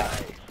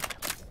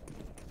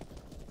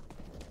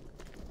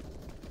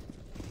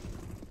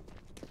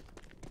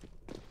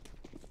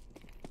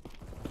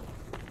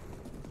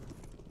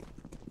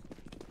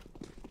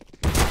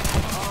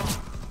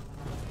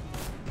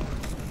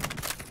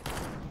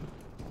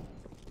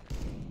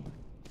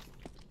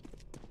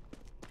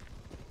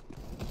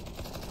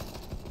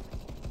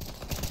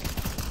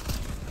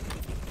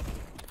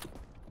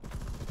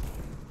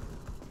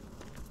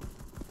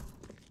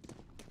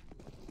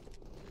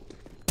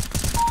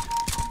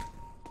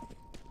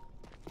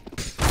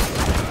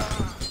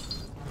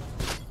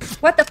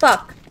 What the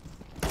fuck?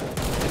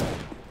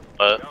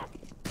 What?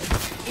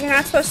 You're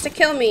not supposed to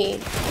kill me.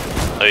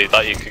 Oh, you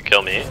thought you could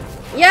kill me?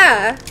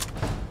 Yeah.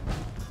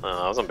 Oh,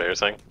 that was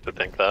embarrassing to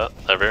think that,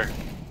 ever.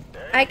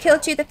 I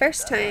killed you the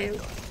first time.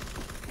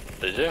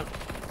 Did you?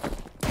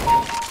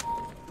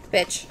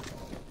 Bitch.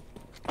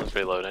 I was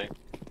reloading.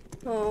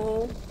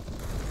 Oh.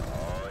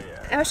 Oh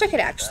yeah. I wish I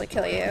could actually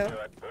kill you.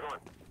 Good. Good one.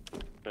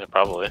 Yeah,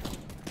 probably.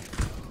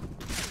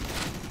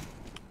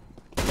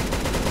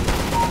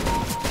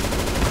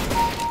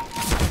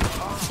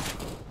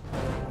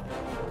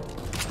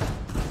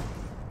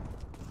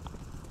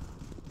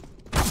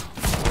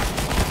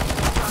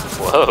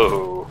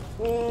 Whoa.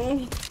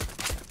 Mm.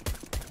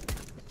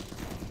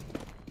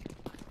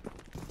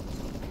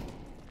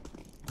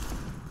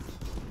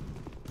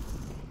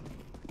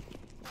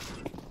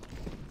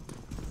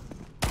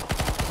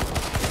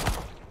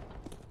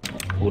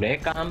 Pure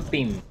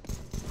camping.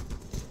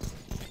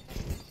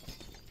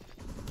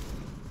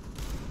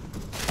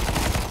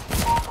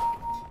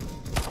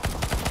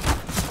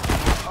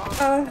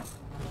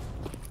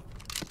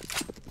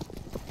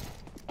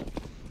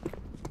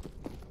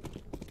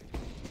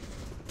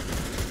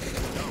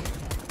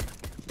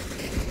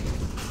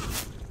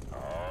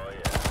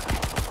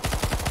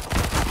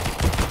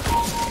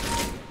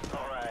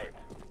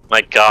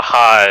 My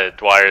god,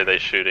 why are they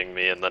shooting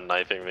me and then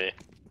knifing me?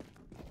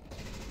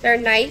 They're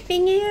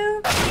knifing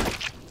you?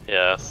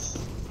 Yes.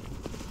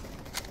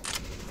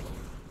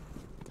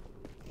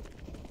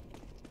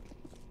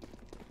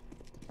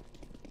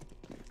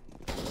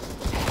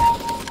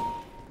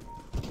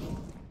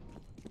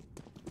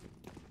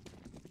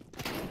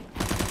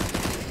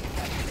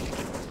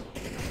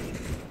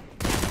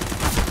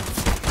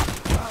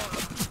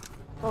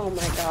 Oh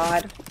my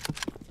god.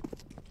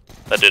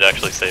 That dude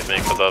actually saved me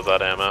because I was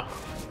out of ammo.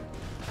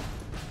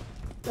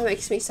 That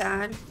makes me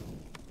sad.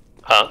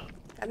 Huh?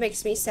 That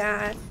makes me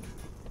sad.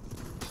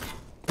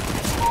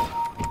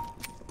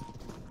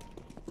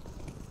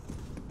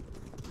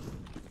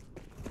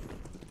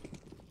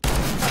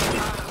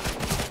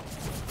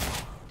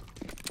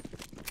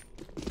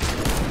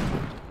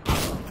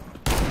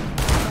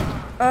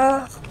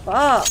 Oh,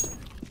 fuck.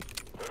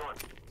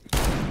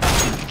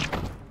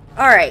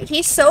 Alright,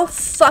 he's so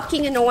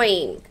fucking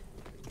annoying.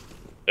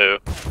 Who?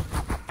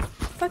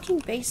 Fucking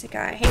basic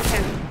guy. I hate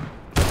him.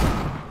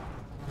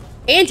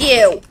 And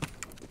you!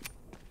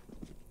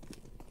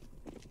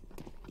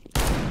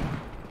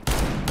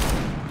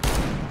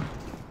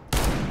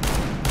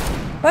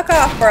 Fuck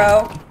off,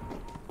 bro.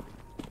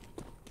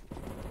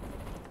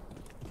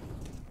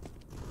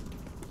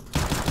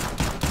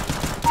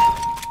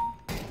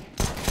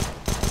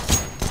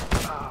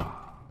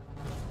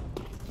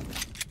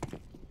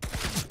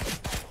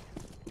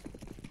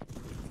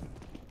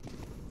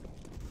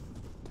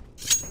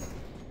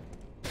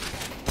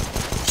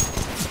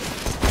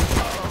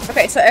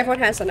 Okay, so everyone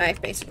has a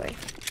knife, basically.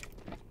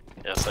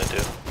 Yes, I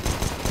do.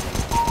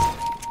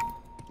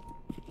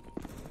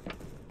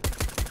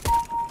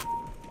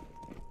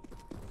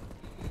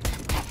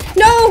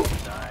 No!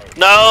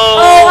 No!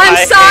 Oh,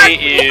 I'm sorry!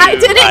 Hate you. I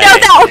didn't know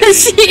hate that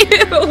was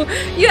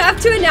you! You have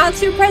to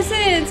announce your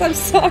presence! I'm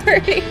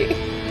sorry!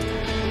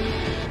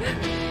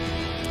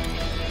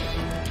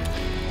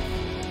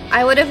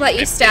 I would have let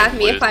you stab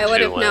me if I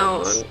would have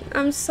known.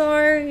 I'm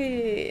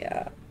sorry.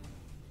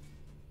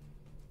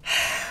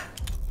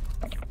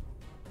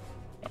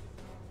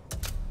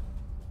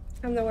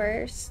 I'm the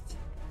worst.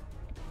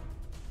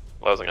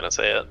 I wasn't gonna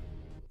say it.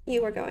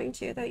 You were going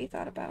to, though you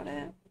thought about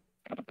it.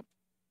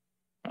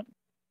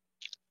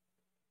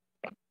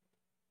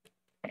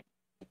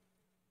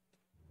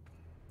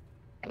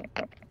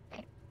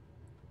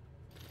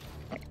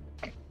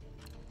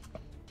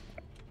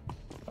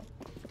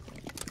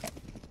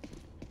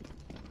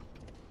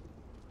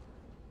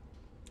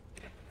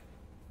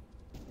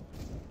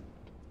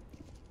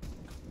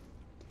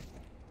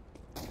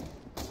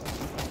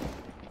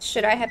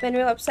 Should I have been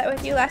real upset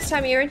with you last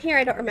time you were in here?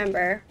 I don't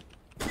remember.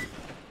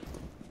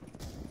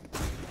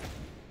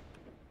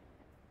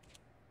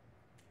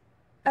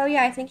 Oh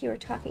yeah, I think you were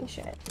talking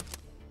shit.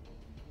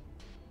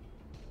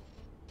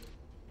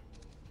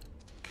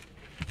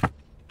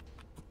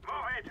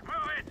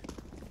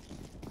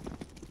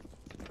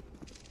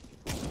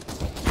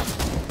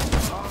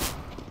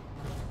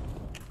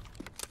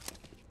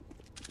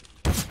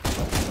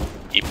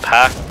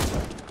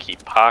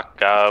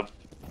 Kipaka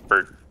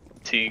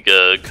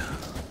Bertigug.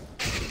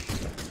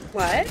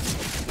 What?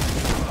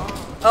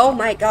 Oh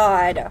my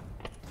god.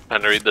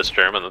 Trying to read this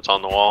German that's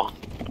on the wall.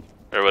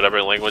 Or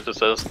whatever language it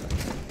says.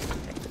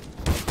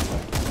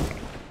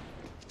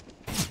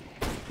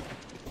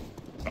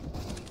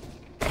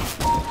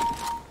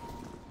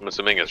 I'm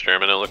assuming it's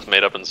German, it looks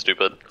made up and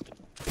stupid.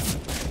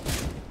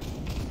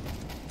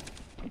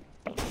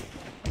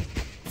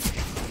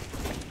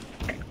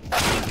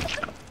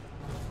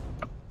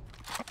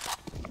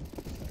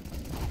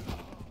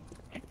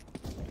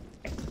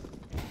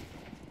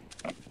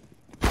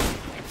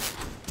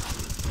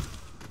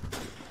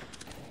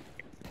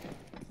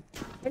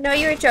 I know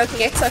you were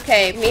joking, it's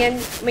okay. Me and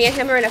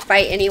him are in a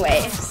fight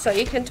anyway, so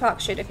you can talk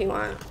shit if you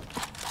want.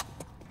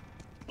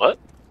 What?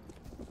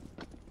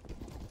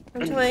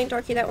 I'm telling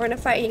Dorky that we're in a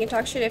fight, he can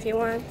talk shit if he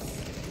wants.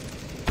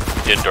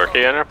 You and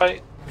Dorky in our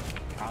fight?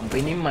 I'm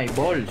pinning my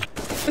balls.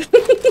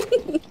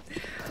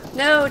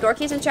 No,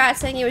 Dorky's in chat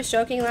saying he was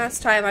joking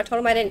last time. I told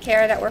him I didn't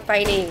care that we're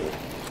fighting.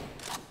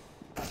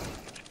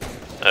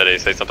 Oh, did he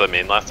say something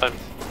mean last time?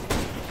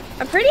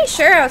 I'm pretty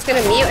sure I was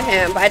gonna mute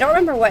him, but I don't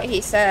remember what he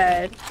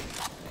said.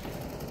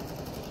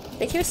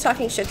 I think he was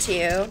talking shit to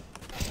you.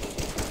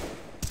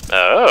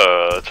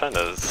 Oh, trying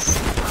to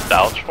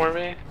vouch for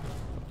me?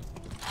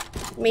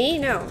 Me?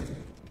 No.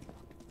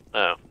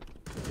 Oh.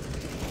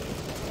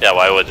 Yeah,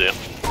 why would you?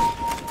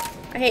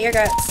 I hate your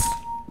guts.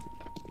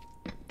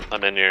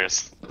 I'm in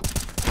yours.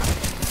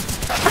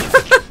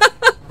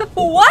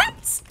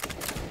 What?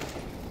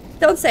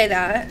 Don't say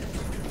that.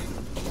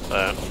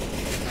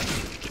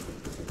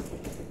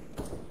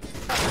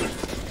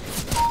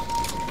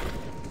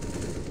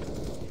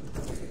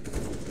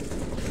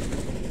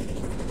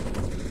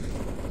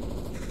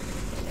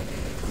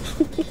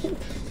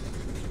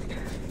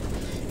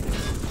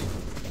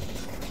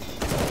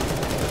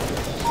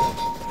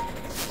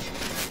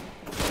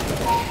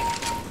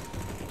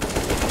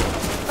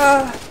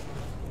 Oh.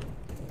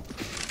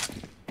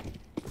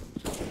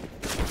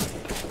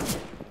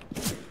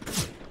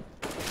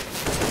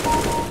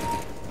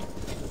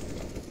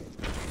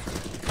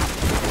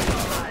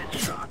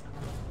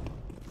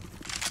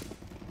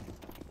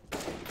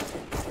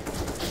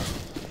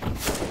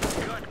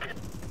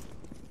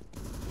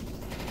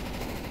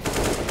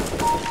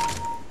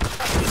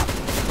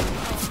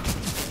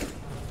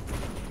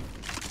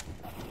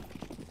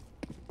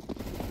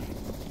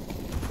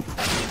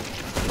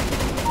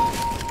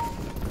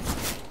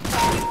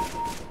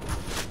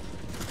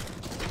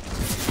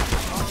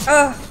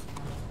 Ugh.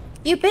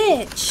 You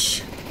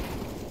bitch.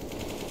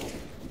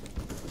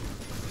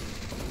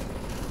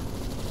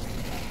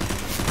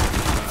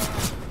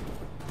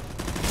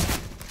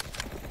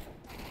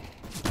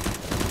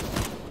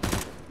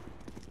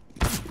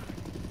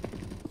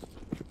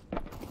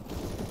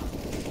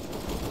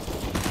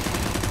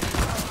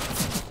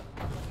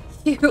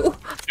 You.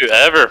 If you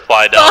ever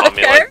fly down on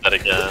me like that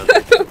again.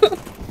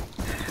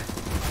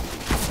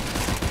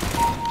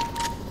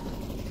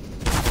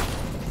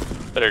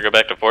 Better go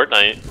back to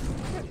Fortnite.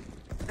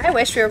 I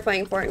wish we were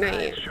playing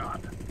Fortnite.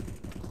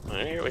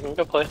 Alright, we can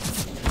go play. You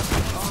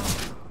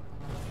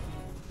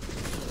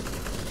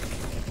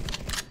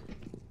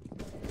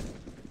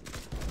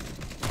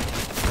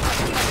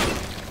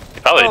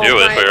probably Oh do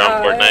it my if we were on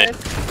God. Fortnite.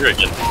 You're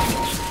getting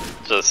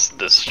just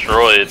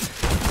destroyed.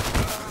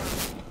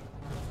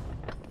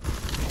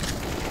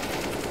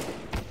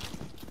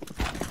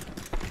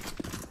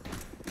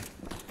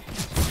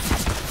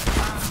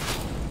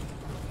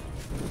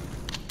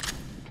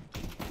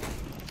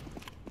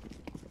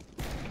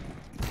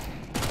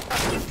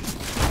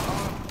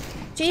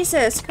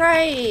 Jesus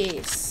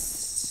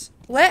Christ.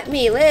 Let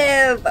me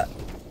live.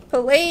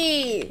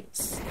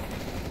 Please.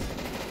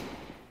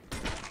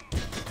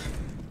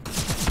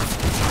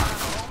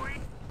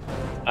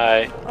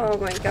 Hi. Oh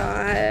my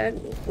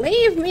god.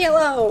 Leave me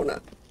alone.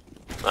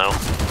 No.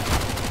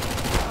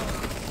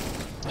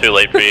 Too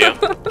late for you.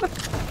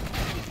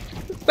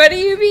 What do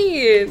you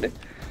mean?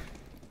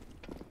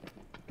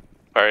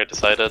 Already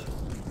decided.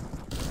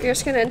 You're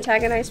just gonna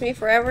antagonize me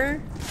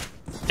forever?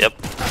 Yep.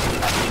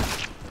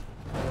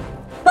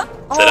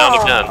 Sit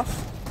down again.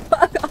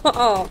 Fuck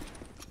off.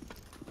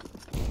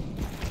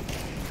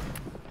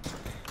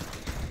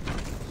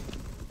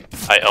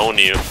 I own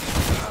you.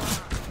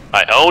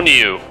 I own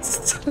you!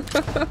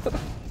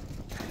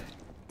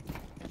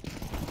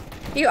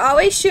 You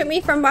always shoot me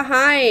from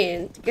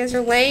behind because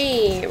you're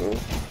lame.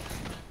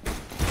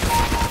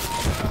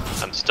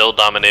 I'm still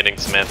dominating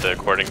Samantha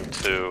according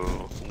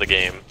to the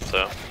game,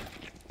 so.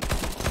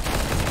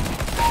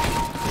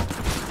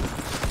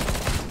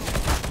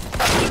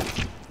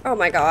 Oh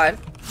my god.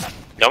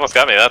 You almost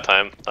got me that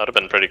time. That would have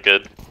been pretty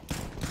good.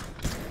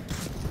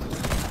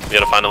 You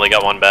gotta finally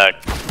got one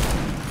back.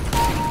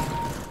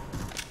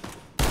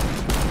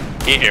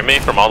 Can you hear me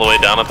from all the way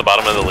down at the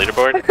bottom of the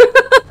leaderboard?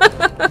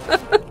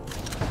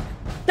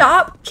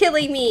 Stop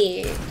killing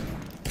me.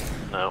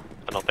 No,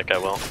 I don't think I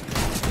will.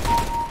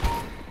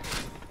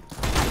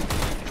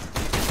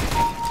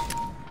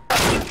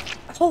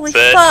 Holy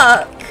Sit.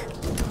 fuck.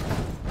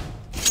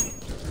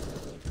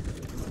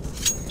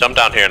 Jump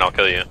down here and I'll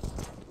kill you.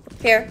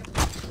 Here.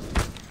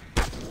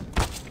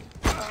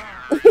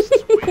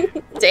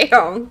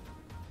 Damn.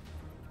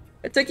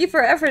 It took you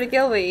forever to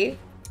kill me.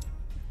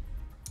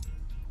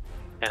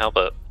 Can't help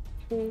it.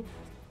 Mm.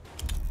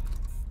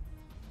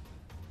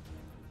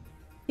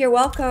 You're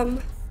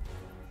welcome.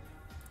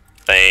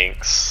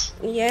 Thanks.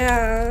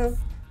 Yeah.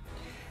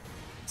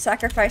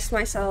 Sacrificed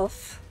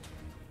myself.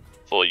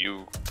 For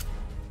you.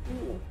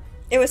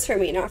 It was for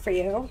me, not for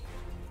you.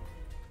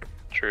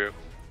 True.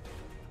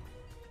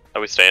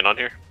 Are we staying on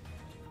here?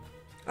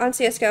 On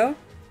CSGO?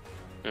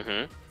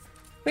 Mm-hmm.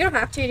 We don't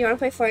have to. Do you want to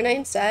play Fortnite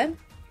instead?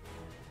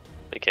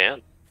 We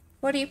can.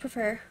 What do you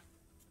prefer?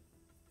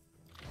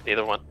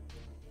 Either one.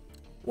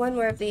 One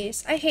more of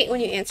these. I hate when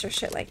you answer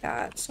shit like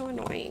that. So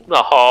annoying.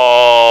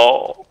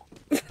 No.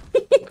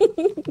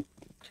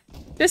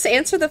 Just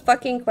answer the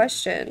fucking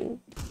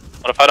question.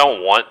 What if I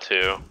don't want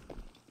to?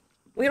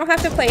 We don't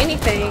have to play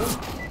anything.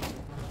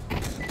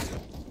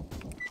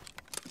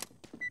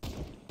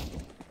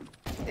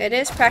 It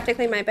is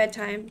practically my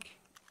bedtime.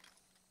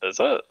 Is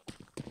it?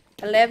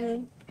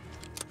 11.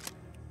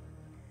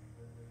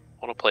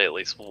 I want to play at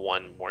least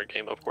one more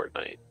game of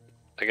Fortnite.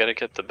 I gotta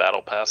get the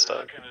battle pass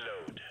done.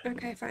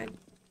 Okay, fine.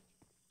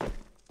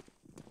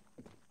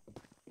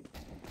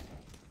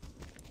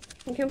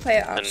 You can play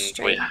it off And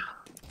stream.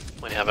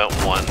 we haven't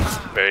won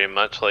very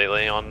much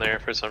lately on there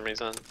for some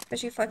reason.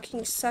 Because you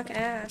fucking suck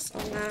ass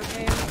on that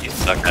game. You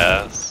suck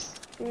ass.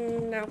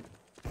 No.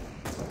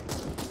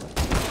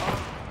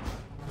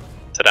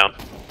 Sit down.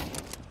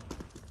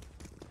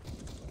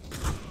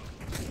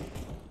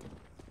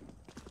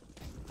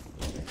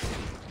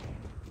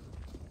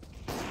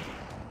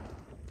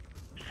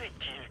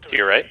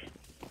 You're right.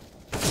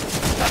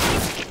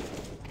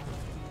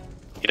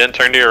 You didn't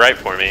turn to your right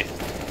for me.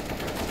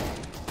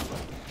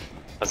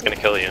 That's gonna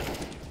kill you.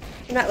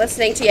 I'm not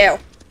listening to you.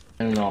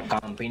 No,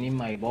 camping in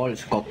my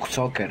balls,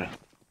 cocksucker.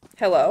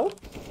 Hello?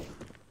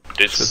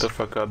 Dude, Shut the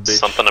fuck up, bitch.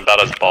 something about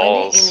his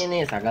balls.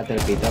 Sácate el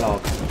pito a la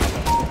boca.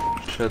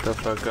 Shut the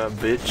fuck up,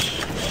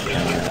 bitch.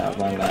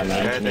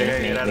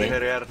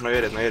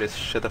 Cállate, no eres.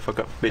 Shut the fuck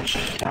up, bitch.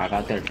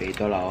 Sácate el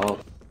pito a la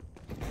boca.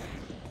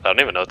 I don't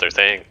even know what they're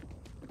saying.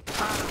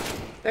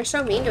 They're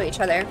so mean to each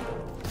other.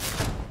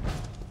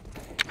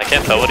 I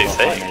can't tell what he's En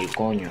saying. el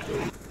coño.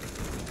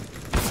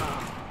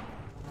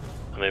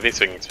 Maybe he's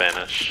speaking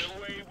Spanish.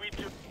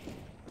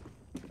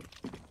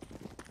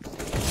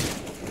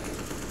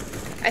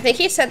 I think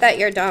he said that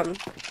you're dumb.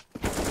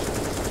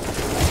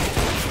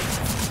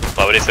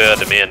 Why would he say that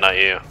to me and not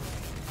you?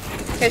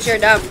 Because you're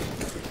dumb.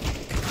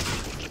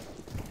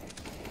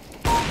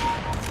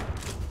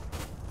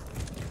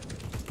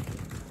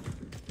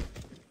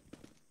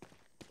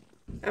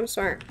 I'm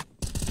smart.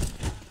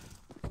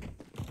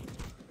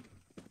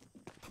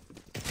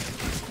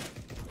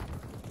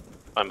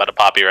 I'm about to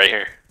pop you right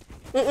here.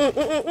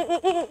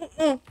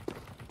 So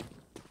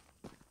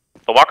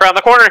walk around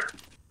the corner.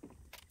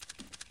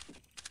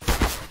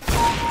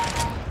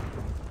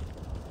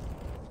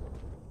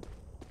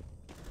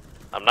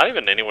 I'm not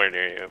even anywhere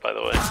near you, by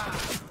the way.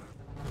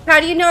 How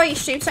do you know? Are you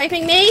stream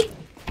sniping me?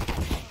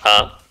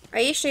 Huh? Are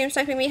you stream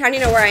sniping me? How do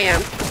you know where I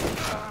am?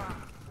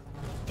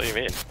 What do you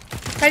mean?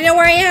 How do you know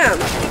where I am?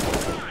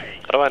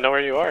 How do I know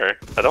where you are?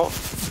 I don't.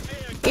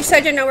 You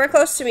said you're nowhere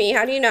close to me.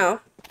 How do you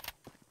know?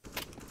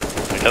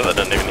 Because I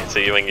didn't even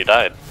see you when you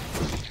died.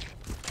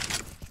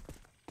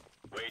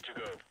 Way to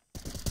go.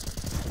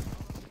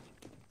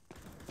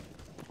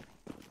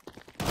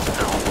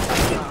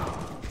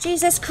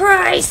 Jesus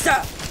Christ!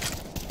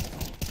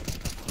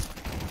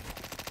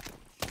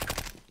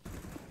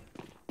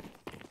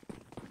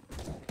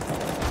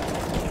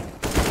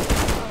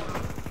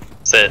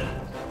 Sit.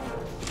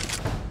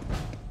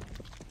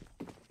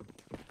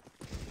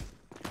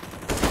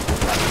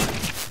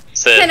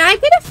 Sit. Can I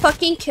get a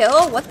fucking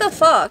kill? What the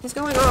fuck is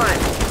going on?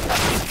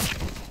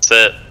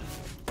 Sit.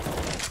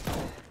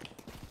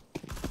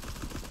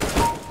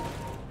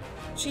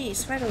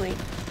 Jeez, finally.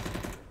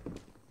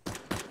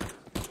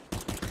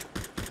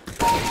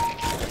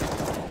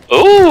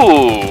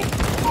 Ooh!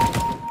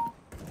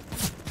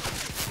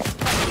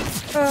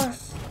 Ugh.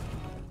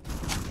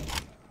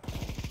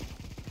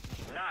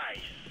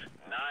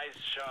 Nice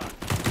shot.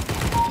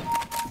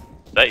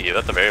 Is that you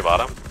at the very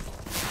bottom?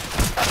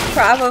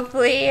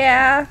 Probably,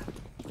 yeah.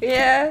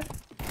 Yeah.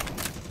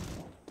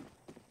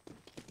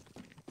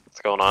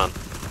 What's going on?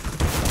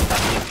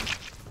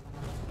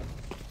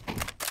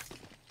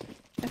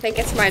 I think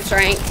it's my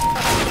drink.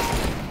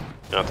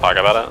 You wanna talk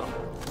about it?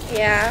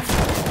 Yeah.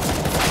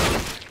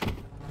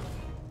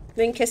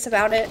 We can kiss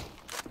about it.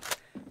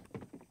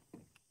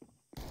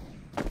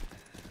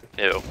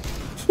 Ew.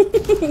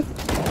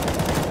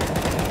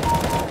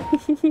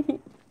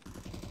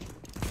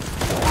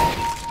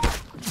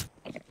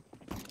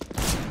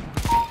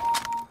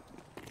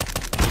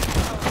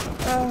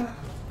 Oh.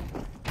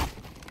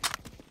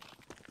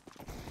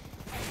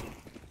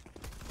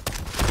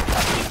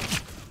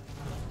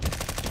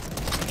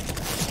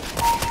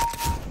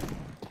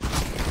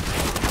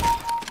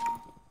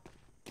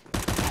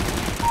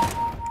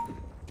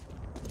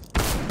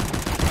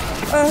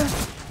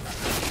 Oh.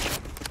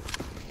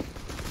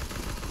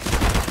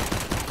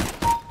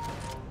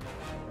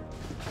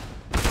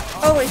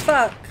 Holy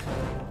fuck.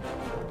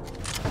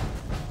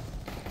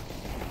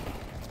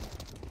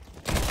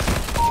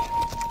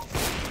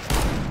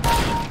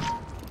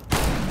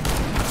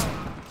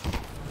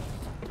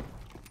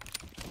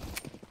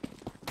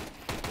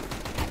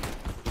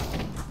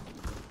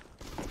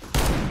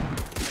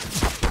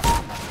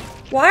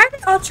 Why are they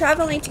all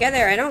traveling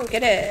together? I don't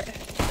get it.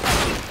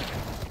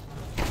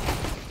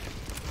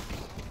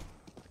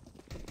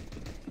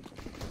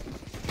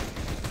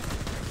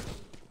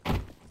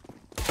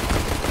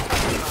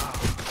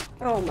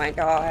 Oh my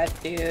god,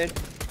 dude.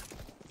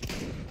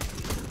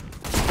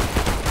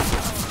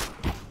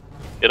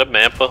 Get up,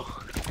 Mampa.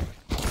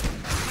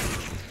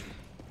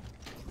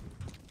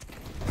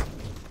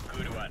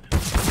 Good one.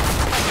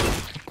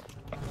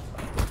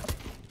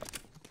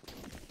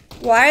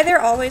 Why are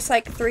there always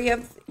like 3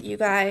 of you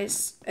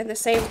guys in the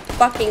same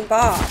fucking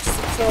box?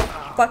 So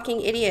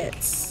fucking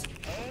idiots.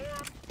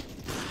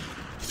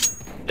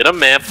 Get up,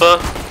 Mampa.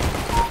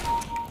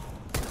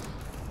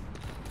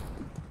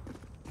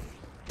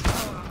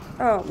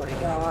 Oh my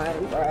god,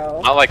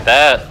 bro. Not like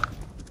that.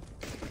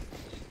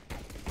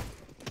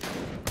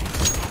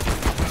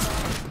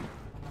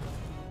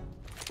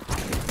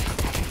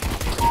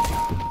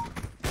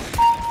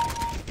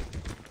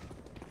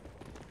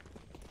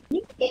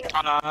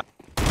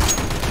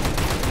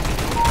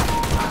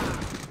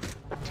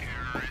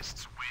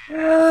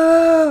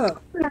 Oh.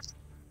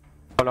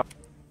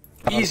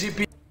 Easy